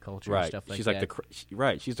in pop culture and stuff like she's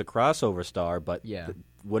that. She's the crossover star, but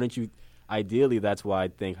wouldn't you? Ideally, that's why I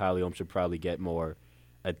think Holly Holm should probably get more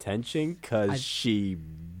attention because she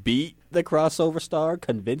beat the crossover star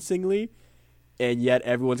convincingly, and yet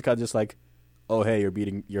everyone's kind of just like, "Oh, hey,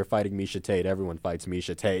 you're fighting Miesha Tate. Everyone fights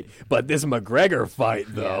Miesha Tate, but this McGregor fight,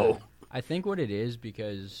 though." Yeah. I think what it is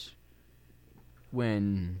because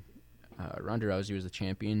when Ronda Rousey was the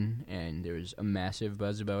champion and there was a massive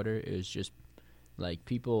buzz about her, it was just like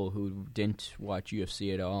people who didn't watch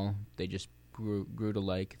UFC at all, they just grew to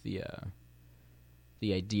like the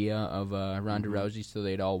idea of Ronda Rousey, so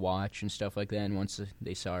they'd all watch and stuff like that. And once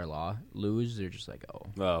they saw her lose, they're just like,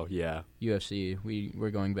 "Oh, yeah, UFC.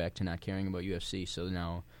 We're going back to not caring about UFC." So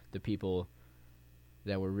now the people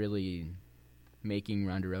that were really making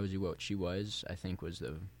Ronda Rousey what she was, I think, was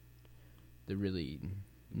the really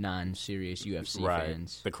non-serious UFC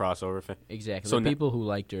fans, the crossover fan. Exactly. So the people who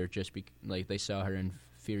liked her just like they saw her in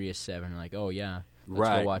Furious 7, like, "Oh yeah, let's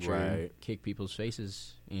go watch her kick people's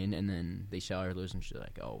faces in," and then they saw her lose, and she's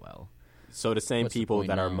like, "Oh well." So the same people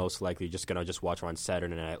that are most likely just gonna watch her on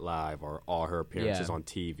Saturday Night Live or all her appearances on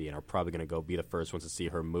TV, and are probably gonna go be the first ones to see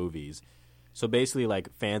her movies. So basically,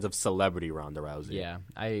 like fans of celebrity Ronda Rousey. Yeah,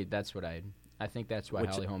 I think that's why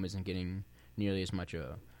Holly Holm isn't getting nearly as much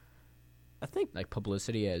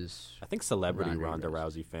publicity as I think celebrity Ronda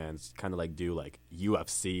Rousey fans kind of like do like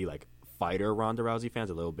UFC like fighter Ronda Rousey fans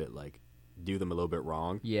a little bit like do them a little bit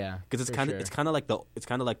wrong. Yeah, because it's kind of like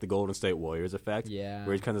the Golden State Warriors effect. Yeah,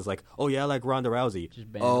 where it's kind of like, "Oh yeah, I like Ronda Rousey."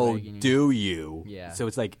 Oh, do you? Yeah. So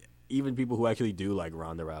it's like even people who actually do like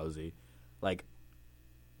Ronda Rousey, like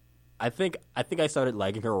I think I started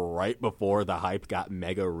liking her right before the hype got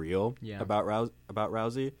mega real about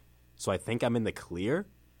Rousey. So I think I'm in the clear.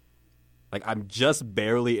 Like, I'm just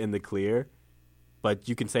barely in the clear, but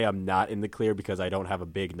you can say I'm not in the clear because I don't have a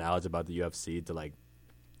big knowledge about the UFC to, like,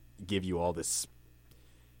 give you all this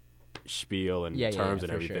spiel and terms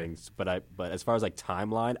and everything. Sure. But as far as, like,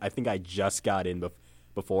 timeline, I think I just got in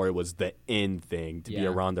before it was the in thing to be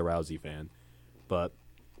a Ronda Rousey fan. But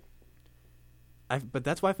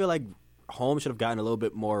that's why I feel like Holm should have gotten a little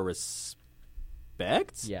bit more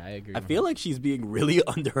respect. Yeah, I agree. I feel like she's being really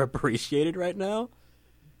underappreciated right now.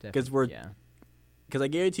 Because I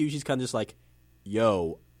guarantee you she's kind of just like,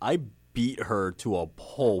 "Yo, I beat her to a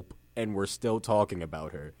pulp and we're still talking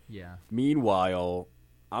about her." Yeah. Meanwhile,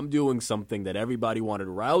 I'm doing something that everybody wanted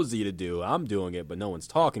Rousey to do. I'm doing it, but no one's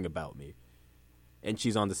talking about me. And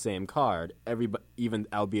she's on the same card. Even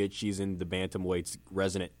albeit she's in the bantamweight's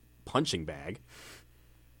resident punching bag.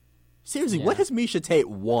 Seriously, what has Miesha Tate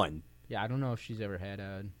won? Yeah, I don't know if she's ever had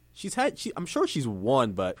a... I'm sure she's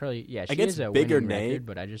won, but probably she against is a bigger name. Record,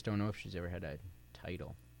 but I just don't know if she's ever had a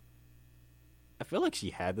title. I feel like she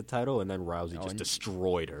had the title, and then Rousey just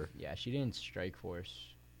destroyed her. Yeah, she didn't strike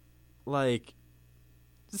force. Like,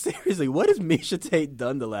 seriously, what has Miesha Tate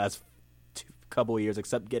done the last couple of years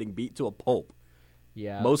except getting beat to a pulp?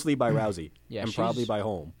 Yeah, mostly by Rousey, and probably by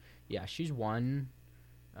Holm. Yeah, she's won.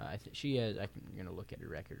 She has. I'm gonna look at her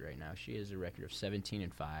record right now. She has a record of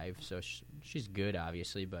 17-5. So she's good,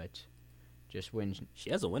 obviously, but just when she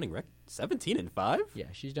has a winning record, 17-5. Yeah,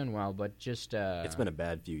 she's done well, but just it's been a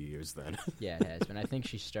bad few years then. Yeah, it has been. I think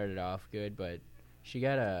she started off good, but she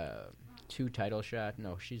got a 2 title shot.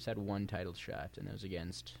 No, she's had 1 title shot, and it was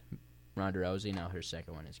against Ronda Rousey. Now her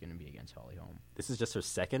second one is going to be against Holly Holm. This is just her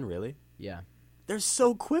second, really? Yeah. They're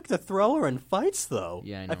so quick to throw her in fights, though.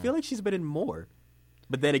 Yeah, I know. I feel like she's been in more.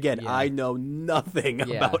 But then again, I know nothing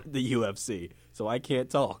about the UFC, so I can't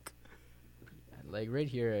talk. Like right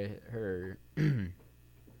here, her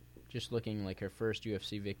just looking like her first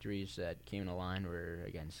UFC victories that came to line were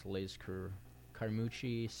against Liz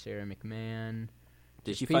Carmucci, Sarah McMahon.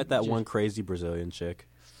 Did she fight that one crazy Brazilian chick?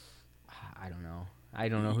 I don't know. I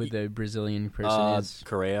don't know who the Brazilian person is.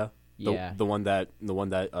 Correa. Yeah, the one that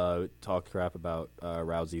talked crap about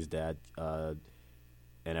Rousey's dad.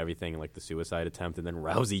 And everything, like the suicide attempt, and then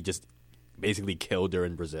Rousey just basically killed her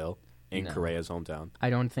in Brazil, in Correa's hometown.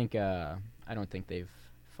 I don't think they've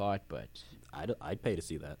fought, but I'd pay to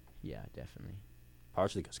see that. Yeah, definitely.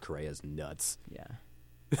 Partially because Correa's nuts. Yeah.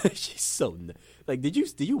 She's so like. Did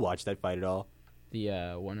you watch that fight at all?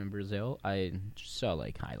 The one in Brazil, I just saw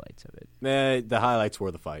like highlights of it. The highlights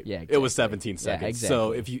were the fight. Yeah, exactly. It was 17 seconds. Yeah, exactly.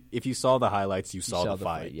 So if you saw the highlights, you saw the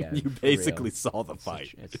fight. Yeah, you basically saw the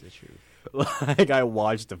fight. That's the truth. Like I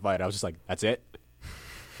watched the fight, I was just like, "That's it."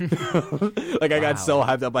 Like I got so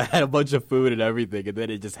hyped up, I had a bunch of food and everything, and then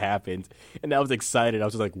it just happened, and I was excited. I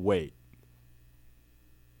was just like, "Wait,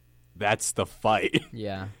 that's the fight."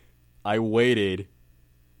 Yeah. I waited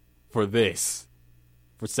for this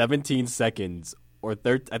for 17 seconds. Or I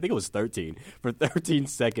think it was 13. For 13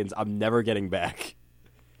 seconds, I'm never getting back.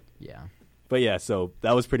 Yeah. But yeah, so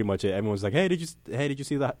that was pretty much it. Everyone was like, "Hey, did you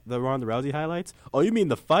see the Ronda Rousey highlights? Oh, you mean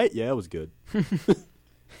the fight? Yeah, it was good."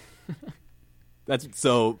 That's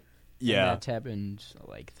so. Yeah, And that's happened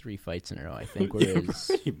like 3 fights in a row, I think, whereas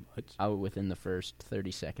pretty much out within the first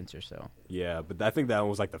 30 seconds or so. Yeah, but I think that one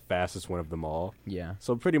was like the fastest one of them all. Yeah.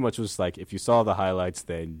 So pretty much it was like if you saw the highlights,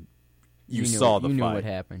 then you knew, saw the you fight. knew what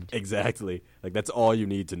happened. Exactly. Like that's all you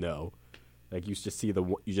need to know. Like you just see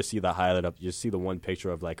the highlight up. You just see the one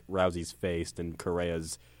picture of like Rousey's face and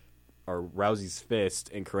Rousey's fist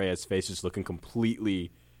and Correa's face just looking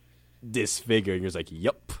completely disfigured. And you're just like,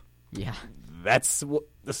 "Yep, Yeah. that's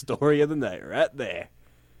the story of the night right there."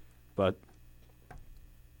 But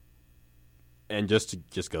and just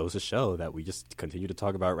goes to show that we just continue to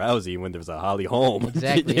talk about Rousey when there's a Holly Holm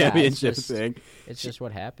Exactly, yeah, championship it's just- thing. It's just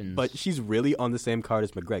what happens. But she's really on the same card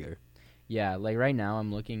as McGregor. yeah, like right now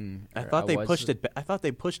I'm looking. I thought they pushed it. I thought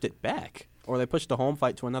they pushed it back, or they pushed the home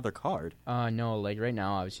fight to another card. No, like right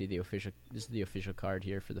now, obviously this is the official card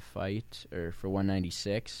here for the fight, or for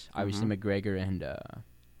 196. Obviously McGregor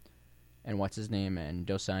and what's his name and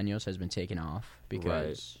Dos Anjos has been taken off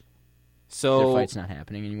because So their fight's not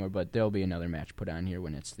happening anymore. But there'll be another match put on here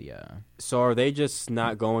when it's the. So are they just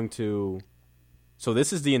not going to? So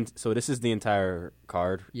this is the entire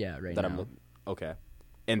card. Yeah, right that now. Okay,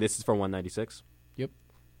 and this is for 196. Yep.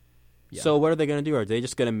 Yeah. So what are they going to do? Are they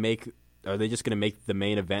just going to make the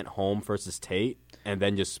main event Holm versus Tate, and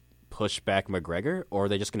then just push back McGregor, or are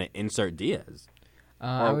they just going to insert Diaz?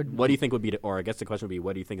 What do you think would be? Or I guess the question would be,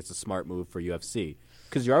 what do you think is a smart move for UFC?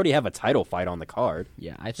 Because you already have a title fight on the card.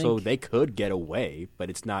 Yeah, I think so they could get away,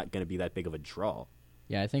 but it's not going to be that big of a draw.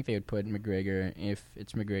 Yeah, I think they would put McGregor, if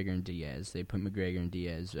it's McGregor and Diaz, they'd put McGregor and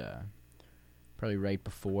Diaz probably right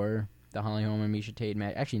before the Holly Holm and Miesha Tate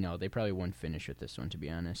match. Actually, no, they probably wouldn't finish with this one, to be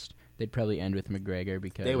honest. They'd probably end with McGregor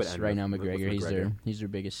because right now McGregor, he's their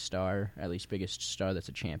biggest star, at least biggest star that's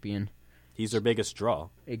a champion. He's their biggest draw.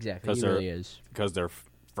 Exactly, he really is. Because their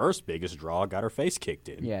first biggest draw got her face kicked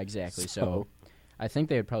in. Yeah, exactly. So I think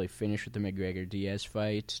they would probably finish with the McGregor-Diaz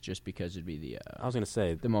fight just because it'd be I was going to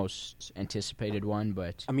say the most anticipated one,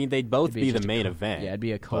 but I mean, they'd both be the main event. Yeah, it'd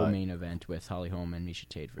be a co-main event with Holly Holm and Miesha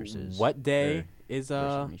Tate versus. What day is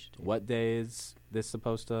this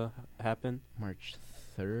supposed to happen? March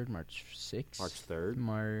 3rd, March 6th, March 3rd,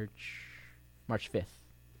 March 5th.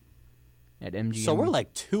 At MGM. So we're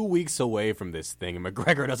like 2 weeks away from this thing, and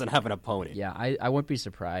McGregor doesn't have an opponent. Yeah, I wouldn't be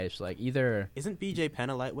surprised. Like either isn't BJ Penn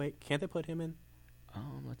a lightweight? Can't they put him in?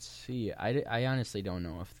 Let's see. I honestly don't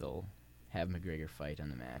know if they'll have McGregor fight on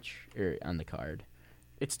the match or on the card.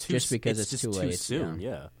 It's too just because it's it's just too late. Soon.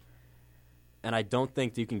 Yeah. And I don't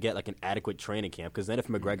think you can get like an adequate training camp because then if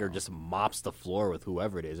McGregor just mops the floor with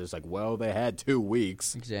whoever it is, it's like, well, they had 2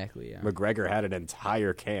 weeks. Exactly. Yeah. McGregor had an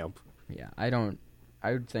entire camp. Yeah,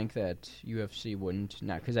 I would think that UFC wouldn't,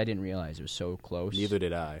 not because I didn't realize it was so close. Neither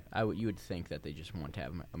did I. You would think that they just want to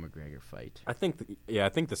have a McGregor fight. I think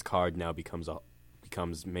this card now becomes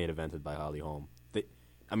main evented by Holly Holm. They're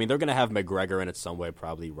going to have McGregor in it some way,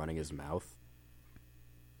 probably running his mouth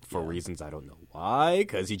for reasons I don't know why,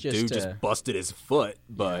 because just busted his foot.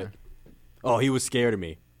 But he was scared of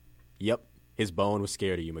me. Yep, his bone was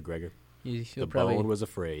scared of you, McGregor. Bone was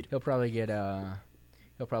afraid. He'll probably get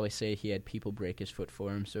He'll probably say he had people break his foot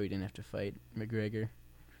for him, so he didn't have to fight McGregor,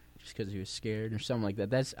 just because he was scared or something like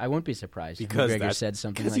that. I wouldn't be surprised if McGregor said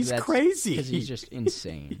something like that. Because he's crazy. Because he's just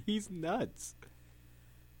insane. He's nuts.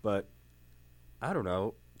 But I don't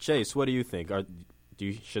know, Chase. What do you think?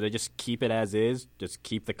 Should they just keep it as is? Just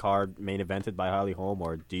keep the card main evented by Holly Holm,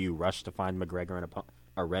 or do you rush to find McGregor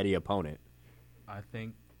a ready opponent? I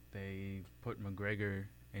think they put McGregor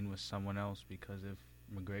in with someone else because if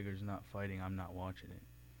McGregor's not fighting, I'm not watching it.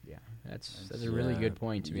 Yeah, that's a really good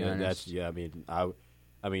point, to be honest. Were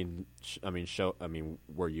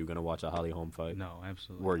you gonna watch a Holly Holm fight? No,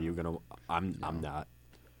 absolutely. Were you gonna? I'm not.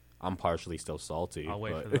 I'm partially still salty. I'll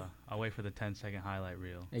wait for the 10-second highlight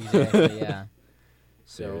reel. Exactly. Yeah.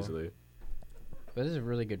 Seriously. But this is a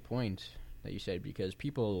really good point. that you said, because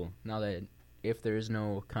people, now that if there is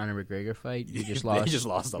no Conor McGregor fight, you just lost. They just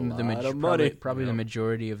lost a lot of money. Probably the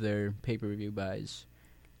majority of their pay-per-view buys,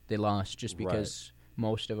 they lost just because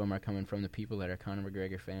most of them are coming from the people that are Conor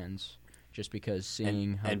McGregor fans. Just because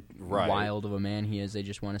seeing how wild of a man he is, they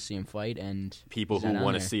just want to see him fight, and people who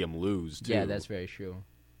want to see him lose too. Yeah, that's very true.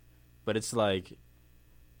 But it's like,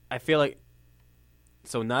 I feel like,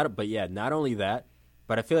 not only that,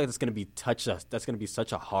 but I feel like that's going to be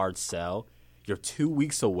such a hard sell. You're 2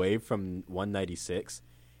 weeks away from 196,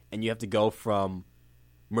 and you have to go from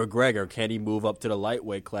McGregor, can he move up to the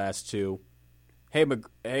lightweight class, to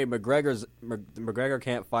McGregor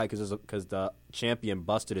can't fight because the champion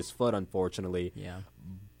busted his foot, unfortunately. Yeah.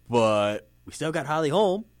 But we still got Holly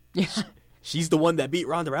Holm. Yeah. She's the one that beat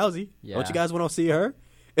Ronda Rousey. Yeah. Don't you guys want to see her?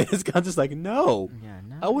 And it's kind of just like, no. Yeah,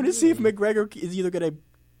 I want to see if McGregor is either going to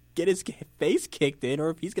get his face kicked in or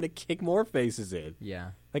if he's going to kick more faces in. Yeah.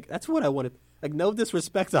 Like, that's what I wanted. Like, no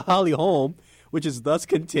disrespect to Holly Holm, which is thus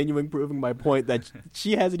proving my point that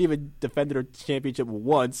she hasn't even defended her championship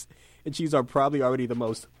once, and she's probably already the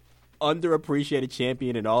most underappreciated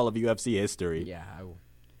champion in all of UFC history. Yeah.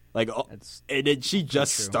 And then she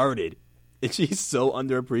just started, and she's so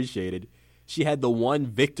underappreciated. She had the one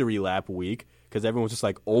victory lap week because everyone was just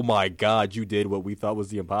like, oh, my God, you did what we thought was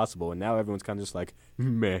the impossible. And now everyone's kind of just like,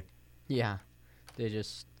 meh. Yeah.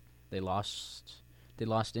 They lost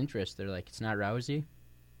interest. They're like, it's not Rousey.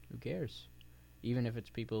 Who cares? Even if it's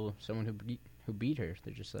someone who beat her,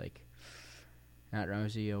 they're just like, not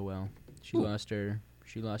Rousey. Oh well, she lost her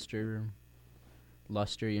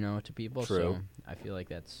luster, to people. True. So I feel like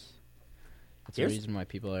that's the reason why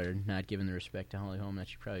people are not giving the respect to Holly Holm that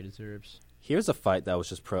she probably deserves. Here's a fight that was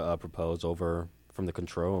just proposed over from the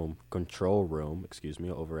control room.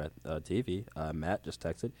 Over at TV. Matt just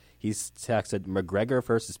texted. He's texted McGregor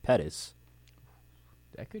versus Pettis.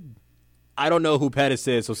 That could. I don't know who Pettis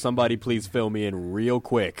is, so somebody please fill me in real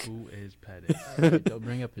quick. Who is Pettis? They'll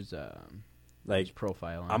bring up his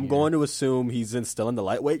profile. I'm going to assume he's still in the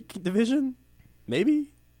lightweight division,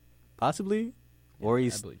 maybe, possibly, yeah, or I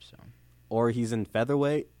believe so. Or he's in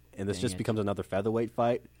featherweight, and this becomes another featherweight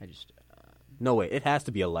fight. No way, it has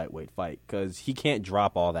to be a lightweight fight because he can't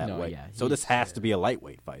drop all that weight. Yeah, so this has to be a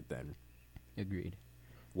lightweight fight then. Agreed.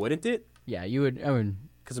 Wouldn't it? Yeah, you would. I would.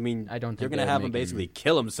 Because I don't think you're going to have him basically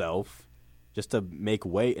kill himself just to make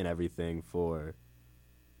weight and everything for.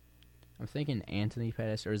 I'm thinking Anthony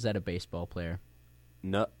Pettis, or is that a baseball player?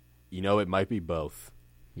 No, it might be both.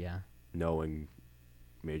 Yeah. Knowing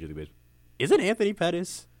Major League Baseball, isn't Anthony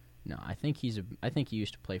Pettis? No, I think he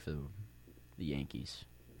used to play for the Yankees.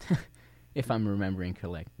 If I'm remembering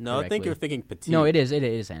correctly. No, I think you're thinking Petit. No, it is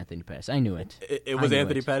Anthony Pettis. I knew it. It was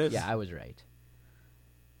Anthony Pettis? Yeah, I was right.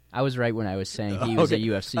 I was right when I was saying he was a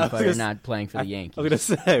UFC fighter not playing for the Yankees. I was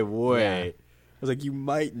going to say, wait. Yeah. I was like, you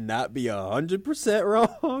might not be 100%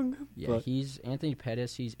 wrong. Yeah, he's Anthony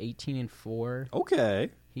Pettis. He's 18-4. Okay.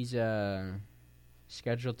 He's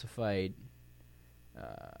scheduled to fight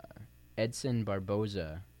Edson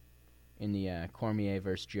Barboza in the Cormier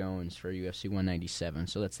versus Jones for UFC 197.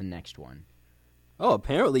 So that's the next one. Oh,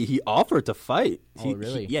 apparently he offered to fight.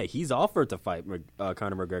 Really? He's offered to fight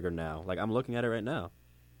Conor McGregor now. Like, I'm looking at it right now.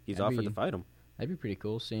 He's offered to fight him. That'd be pretty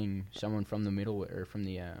cool, seeing someone from the from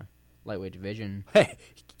the lightweight division. Hey,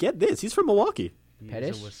 get this! He's from Milwaukee.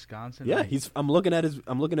 Pettis? He's a Wisconsin. Yeah, I'm looking at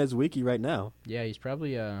his wiki right now. Yeah, he's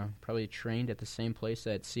probably trained at the same place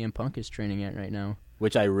that CM Punk is training at right now.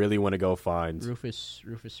 Which I really want to go find. Rufus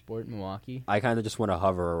Sport, Milwaukee. I kind of just want to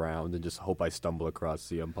hover around and just hope I stumble across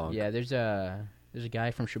CM Punk. Yeah, there's a guy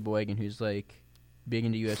from Sheboygan who's like big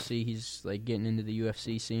into UFC. He's like getting into the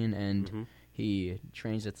UFC scene, and he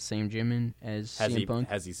trains at the same gym as CM Punk.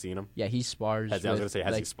 Has he seen him? Yeah, he spars. I was going to say,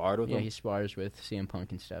 has he sparred with him? Yeah, he spars with CM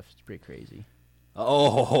Punk and stuff. It's pretty crazy.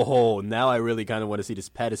 Oh, now I really kind of want to see this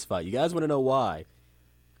Pettis fight. You guys want to know why?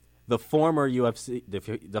 The former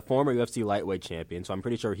UFC lightweight champion, so I'm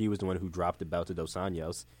pretty sure he was the one who dropped the belt to Dos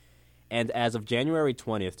Anjos. And as of January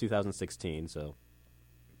 20th, 2016, so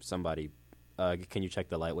somebody, can you check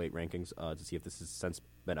the lightweight rankings to see if this has since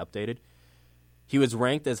been updated? He was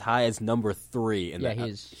ranked as high as number 3.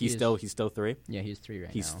 He's still 3? Yeah, he's 3 right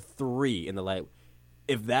now. He's 3 in the light.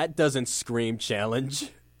 If that doesn't scream challenge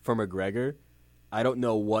for McGregor, I don't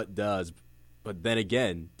know what does. But then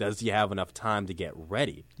again, does he have enough time to get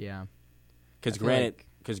ready? Yeah. Because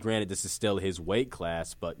granted, this is still his weight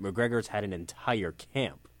class, but McGregor's had an entire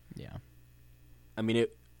camp. Yeah. I mean,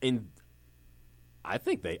 I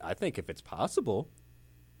think if it's possible,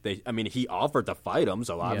 he offered to fight him,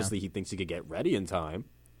 so obviously he thinks he could get ready in time.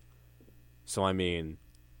 So I mean,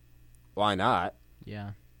 why not?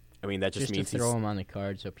 Yeah. I mean, that just means to throw him on the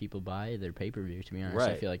card so people buy their pay-per-view, to be honest.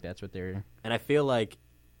 Right. I feel like that's what they're... And I feel like,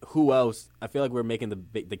 who else? I feel like we're making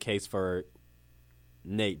the case for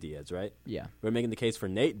Nate Diaz, right? Yeah. We're making the case for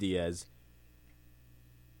Nate Diaz.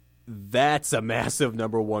 That's a massive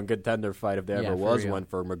number one contender fight if there ever was one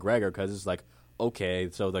for McGregor, because it's like, okay,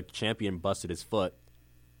 so the champion busted his foot.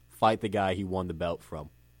 Fight the guy he won the belt from.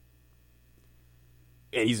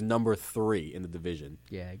 And he's number 3 in the division.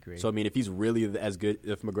 Yeah, I agree. So, I mean, if he's really as good,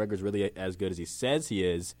 if McGregor's really as good as he says he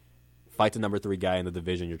is, fight the number 3 guy in the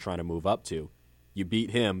division you're trying to move up to. You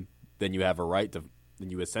beat him, then you have a right to, then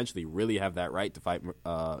you essentially really have that right to fight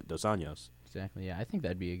Dos Anjos. Exactly, yeah. I think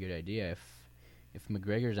that'd be a good idea. If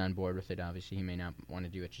McGregor's on board with it, obviously he may not want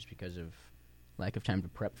to do it just because of lack of time to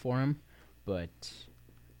prep for him. But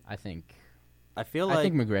I think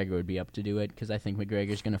McGregor would be up to do it, because I think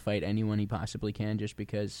McGregor's going to fight anyone he possibly can just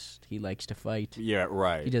because he likes to fight. Yeah,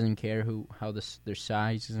 right. He doesn't care how their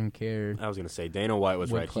size, doesn't care. I was going to say, Dana White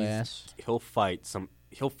was right. Class. He'll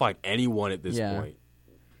fight anyone at this point.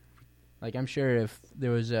 Like, I'm sure if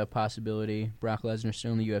there was a possibility, Brock Lesnar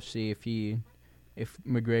still in the UFC, if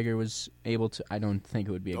McGregor was able to, I don't think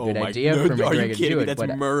it would be a good idea for McGregor to do it. That's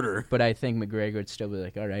murder. But I think McGregor would still be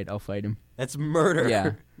like, all right, I'll fight him. That's murder.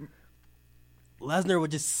 Yeah. Lesnar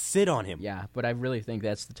would just sit on him. Yeah, but I really think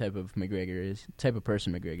that's the type of person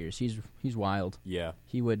McGregor is. He's wild. Yeah.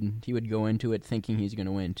 He would go into it thinking he's going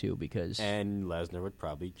to win too, because and Lesnar would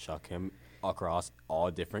probably chuck him across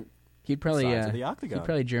all different sides of the octagon. He'd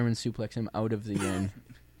probably German suplex him out of the ring.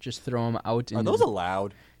 Just throw him out. Are those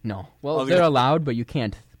allowed? No. Well, they're allowed, but you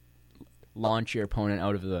can't launch your opponent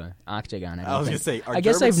out of the octagon. I was going to say, are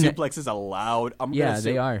German suplexes allowed?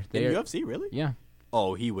 They are. In UFC, really? Yeah.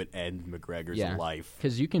 Oh, he would end McGregor's life.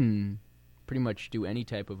 Because you can pretty much do any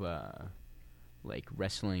type of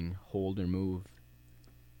wrestling hold or move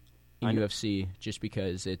in UFC, just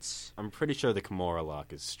because it's. I'm pretty sure the Kimura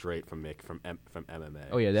lock is straight from MMA.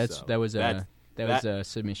 Oh yeah, that was a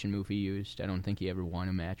submission move he used. I don't think he ever won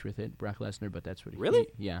a match with it, Brock Lesnar, but that's what he really.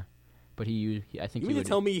 Yeah, but I think. You mean to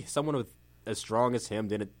tell me someone with as strong as him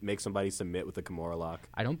didn't make somebody submit with the Kimura lock?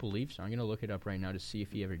 I don't believe so. I'm gonna look it up right now to see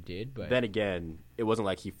if he ever did. But then again, it wasn't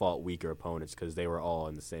like he fought weaker opponents, because they were all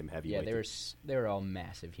in the same heavyweight. Yeah, they were all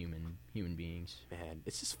massive human beings. Man,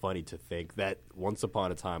 it's just funny to think that once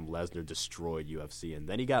upon a time Lesnar destroyed UFC, and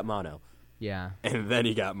then he got mono. Yeah. And then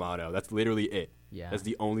he got mono. That's literally it. Yeah. That's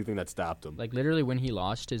the only thing that stopped him. Like, literally, when he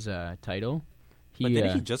lost his title. But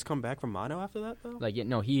didn't he just come back from mono after that, though? Like,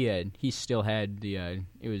 no, he still had the,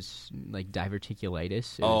 it was, like,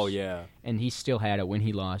 diverticulitis. Yeah. And he still had it when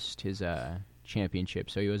he lost his championship,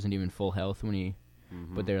 so he wasn't even full health when he,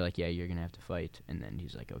 but they're like, yeah, you're going to have to fight. And then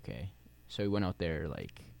he's like, okay. So he went out there,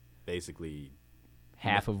 like, basically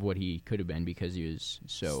half of what he could have been, because he was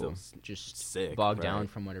so just sick, bogged down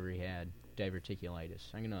from whatever he had,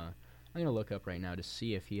 diverticulitis. I'm gonna look up right now to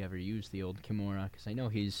see if he ever used the old Kimura, because I know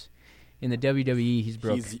he's in the WWE. He's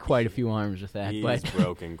broke quite a few arms with that. He's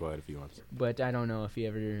broken quite a few arms. But I don't know if he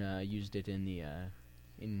ever used it in the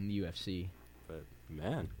UFC.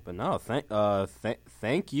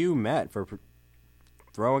 Thank you, Matt, for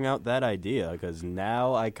throwing out that idea, because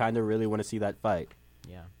now I kind of really want to see that fight.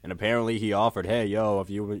 Yeah. And apparently he offered, hey, if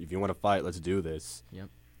you want to fight, let's do this. Yep.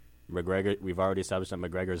 McGregor, we've already established that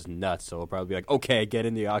McGregor's nuts, so we'll probably be like, okay, get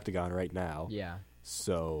in the octagon right now. Yeah.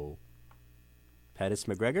 So, Pettis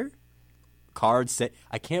McGregor?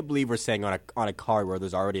 I can't believe we're saying on a card where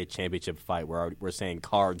there's already a championship fight, we're saying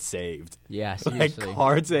card saved. Yeah, seriously. Like,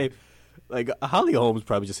 card saved. Like, Holly Holm's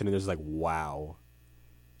probably just sitting there just like, wow.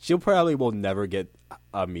 She'll probably will never get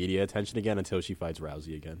media attention again until she fights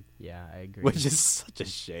Rousey again. Yeah, I agree. Which is such a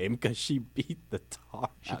shame, because she beat the tar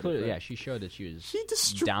out of her. Yeah, she showed that she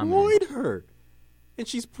destroyed dominant. her. And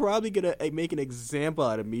she's probably going to make an example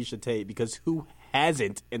out of Miesha Tate, because who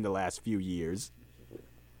hasn't in the last few years?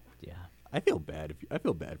 Yeah. I feel bad for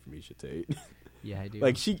Miesha Tate. Yeah, I do.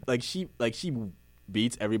 She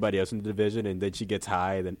beats everybody else in the division, and then she gets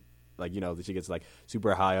high, then she gets like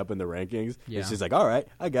super high up in the rankings. Yeah. And she's like, all right,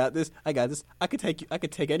 I got this. I could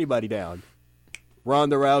take anybody down.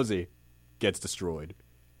 Ronda Rousey gets destroyed.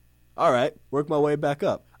 All right, work my way back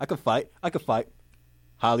up. I could fight.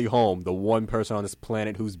 Holly Holm, the one person on this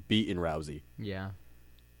planet who's beaten Rousey. Yeah.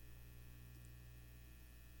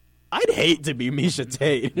 I'd hate to be Miesha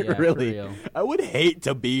Tate, yeah, really. For real. I would hate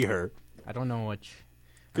to be her. I don't know what...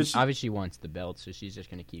 Because obviously she wants the belt, so she's just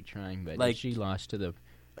going to keep trying, but if she lost to the...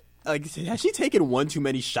 Like, has she taken one too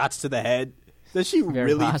many shots to the head? Does she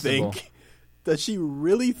really think? Does she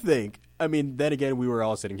really think? I mean, then again, we were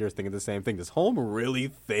all sitting here thinking the same thing. Does Holm really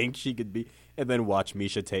think she could be? And then watch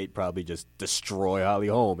Miesha Tate probably just destroy Holly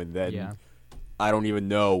Holm, and then I don't even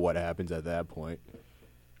know what happens at that point.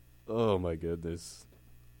 Oh, my goodness.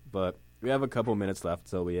 But we have a couple minutes left,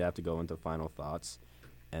 so we have to go into final thoughts.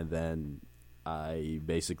 And then I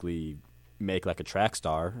basically make like a track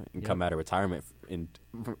star and come out of retirement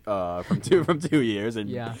from 2 years and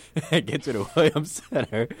get to the Williams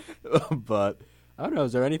Center. But I don't know.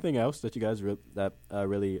 Is there anything else that you guys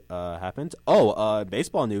really happened?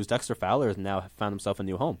 Baseball news. Dexter Fowler has now found himself a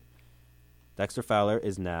new home. Dexter Fowler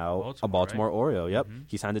is now a Baltimore Oriole. Yep. Mm-hmm.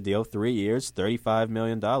 He signed a deal, 3 years, $35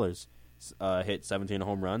 million. Hit 17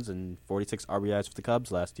 home runs and 46 RBIs for the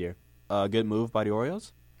Cubs last year. Good move by the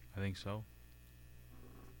Orioles? I think so.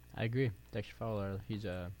 I agree. Dexter Fowler, he's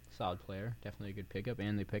a solid player. Definitely a good pickup.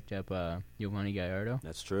 And they picked up Giovanni Gallardo.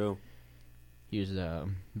 That's true. He was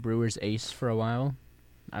Brewers ace for a while.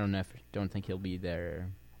 Don't think he'll be their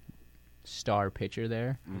star pitcher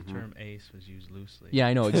there. The term ace was used loosely. Yeah,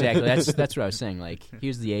 I know, exactly. That's what I was saying. Like, he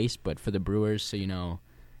was the ace, but for the Brewers, so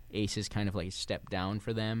ace is kind of like a step down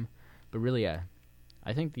for them. But really, I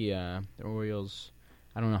think the Orioles,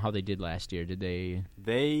 I don't know how they did last year. Did they?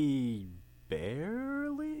 They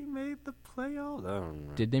barely made the playoffs. I don't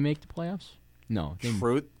know. Did they make the playoffs? No.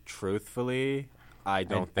 Truthfully, I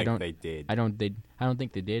don't think they did. I don't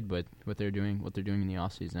think they did. But what they're doing in the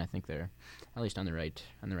offseason, I think they're at least on the right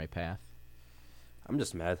path. I'm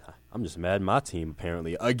just mad. My team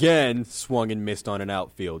apparently again swung and missed on an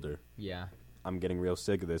outfielder. Yeah. I'm getting real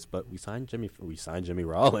sick of this, but we signed Jimmy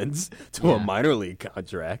Rollins to a minor league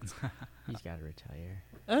contract. He's got to retire.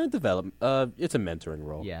 Develop. It's a mentoring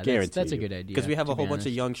role. Yeah, guaranteed. That's a good idea. Because we have a whole bunch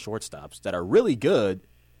of young shortstops that are really good,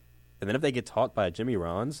 and then if they get taught by Jimmy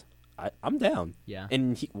Rollins, I'm down. Yeah.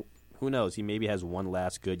 And who knows? He maybe has one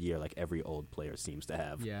last good year, like every old player seems to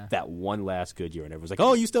have. Yeah. That one last good year, and everyone's like,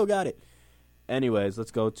 "Oh, you still got it." Anyways,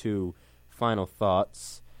 let's go to final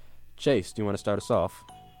thoughts. Chase, do you want to start us off?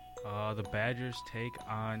 The Badgers take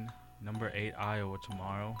on number 8 Iowa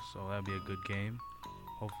tomorrow, so that'll be a good game.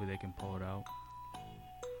 Hopefully they can pull it out.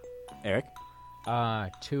 Eric?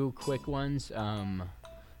 2 quick ones.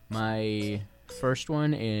 My first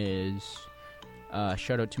one is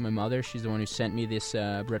shout out to my mother. She's the one who sent me this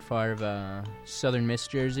Brett Favre Southern Miss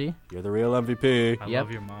jersey. You're the real MVP. I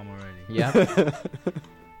love your mom already. Yep.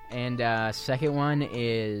 And second one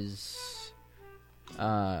is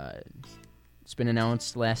it's been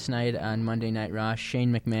announced last night on Monday Night Raw.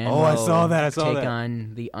 Shane McMahon will take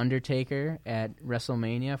on The Undertaker at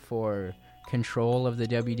WrestleMania for control of the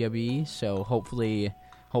WWE. So hopefully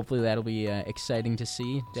that'll be exciting to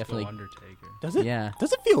see. Definitely. Undertaker. Does it? Yeah.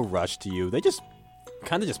 Does it feel rushed to you? They just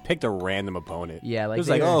kind of just picked a random opponent. Yeah, like it was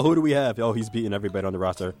like, who do we have? Oh, he's beating everybody on the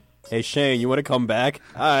roster. Hey, Shane, you want to come back?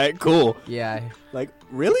 All right, cool. Yeah. Like,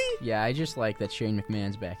 really? Yeah, I just like that Shane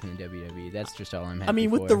McMahon's back in the WWE. That's just all I'm happy for. I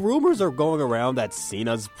mean, with the rumors are going around that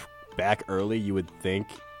Cena's back early, you would think.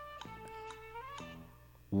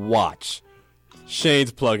 Watch.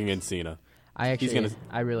 Shane's plugging in Cena. I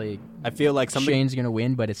feel like Shane's going to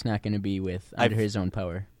win, but it's not going to be under his own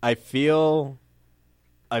power. I feel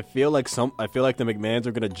like the McMahons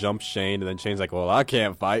are going to jump Shane, and then Shane's like, well, I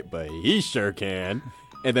can't fight, but he sure can.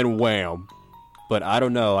 And then wham. But I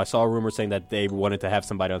don't know. I saw a rumor saying that they wanted to have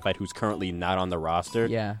somebody on the fight who's currently not on the roster.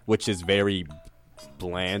 Yeah. Which is very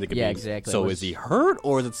bland. Exactly. So is he hurt,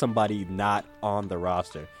 or is it somebody not on the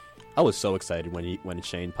roster? I was so excited when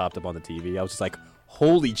Shane popped up on the TV. I was just like,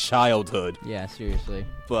 holy childhood. Yeah, seriously.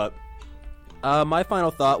 But my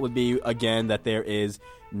final thought would be, again, that there is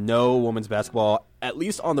no women's basketball, at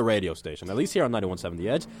least on the radio station, at least here on 91.7 The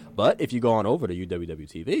Edge. But if you go on over to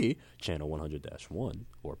UWW-TV, channel 100-1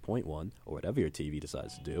 or .1 or whatever your TV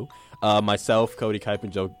decides to do, myself, Cody Kipe,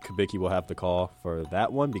 and Joe Kubicki will have to call for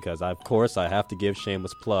that one because, of course, I have to give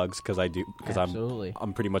shameless plugs because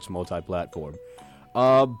I'm pretty much multi-platform.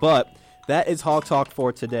 But that is Hawk Talk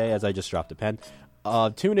for today, as I just dropped a pen.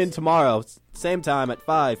 Tune in tomorrow, same time at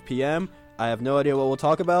 5 p.m. I have no idea what we'll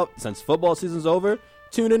talk about since football season's over.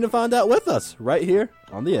 Tune in to find out with us right here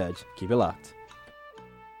on The Edge. Keep it locked.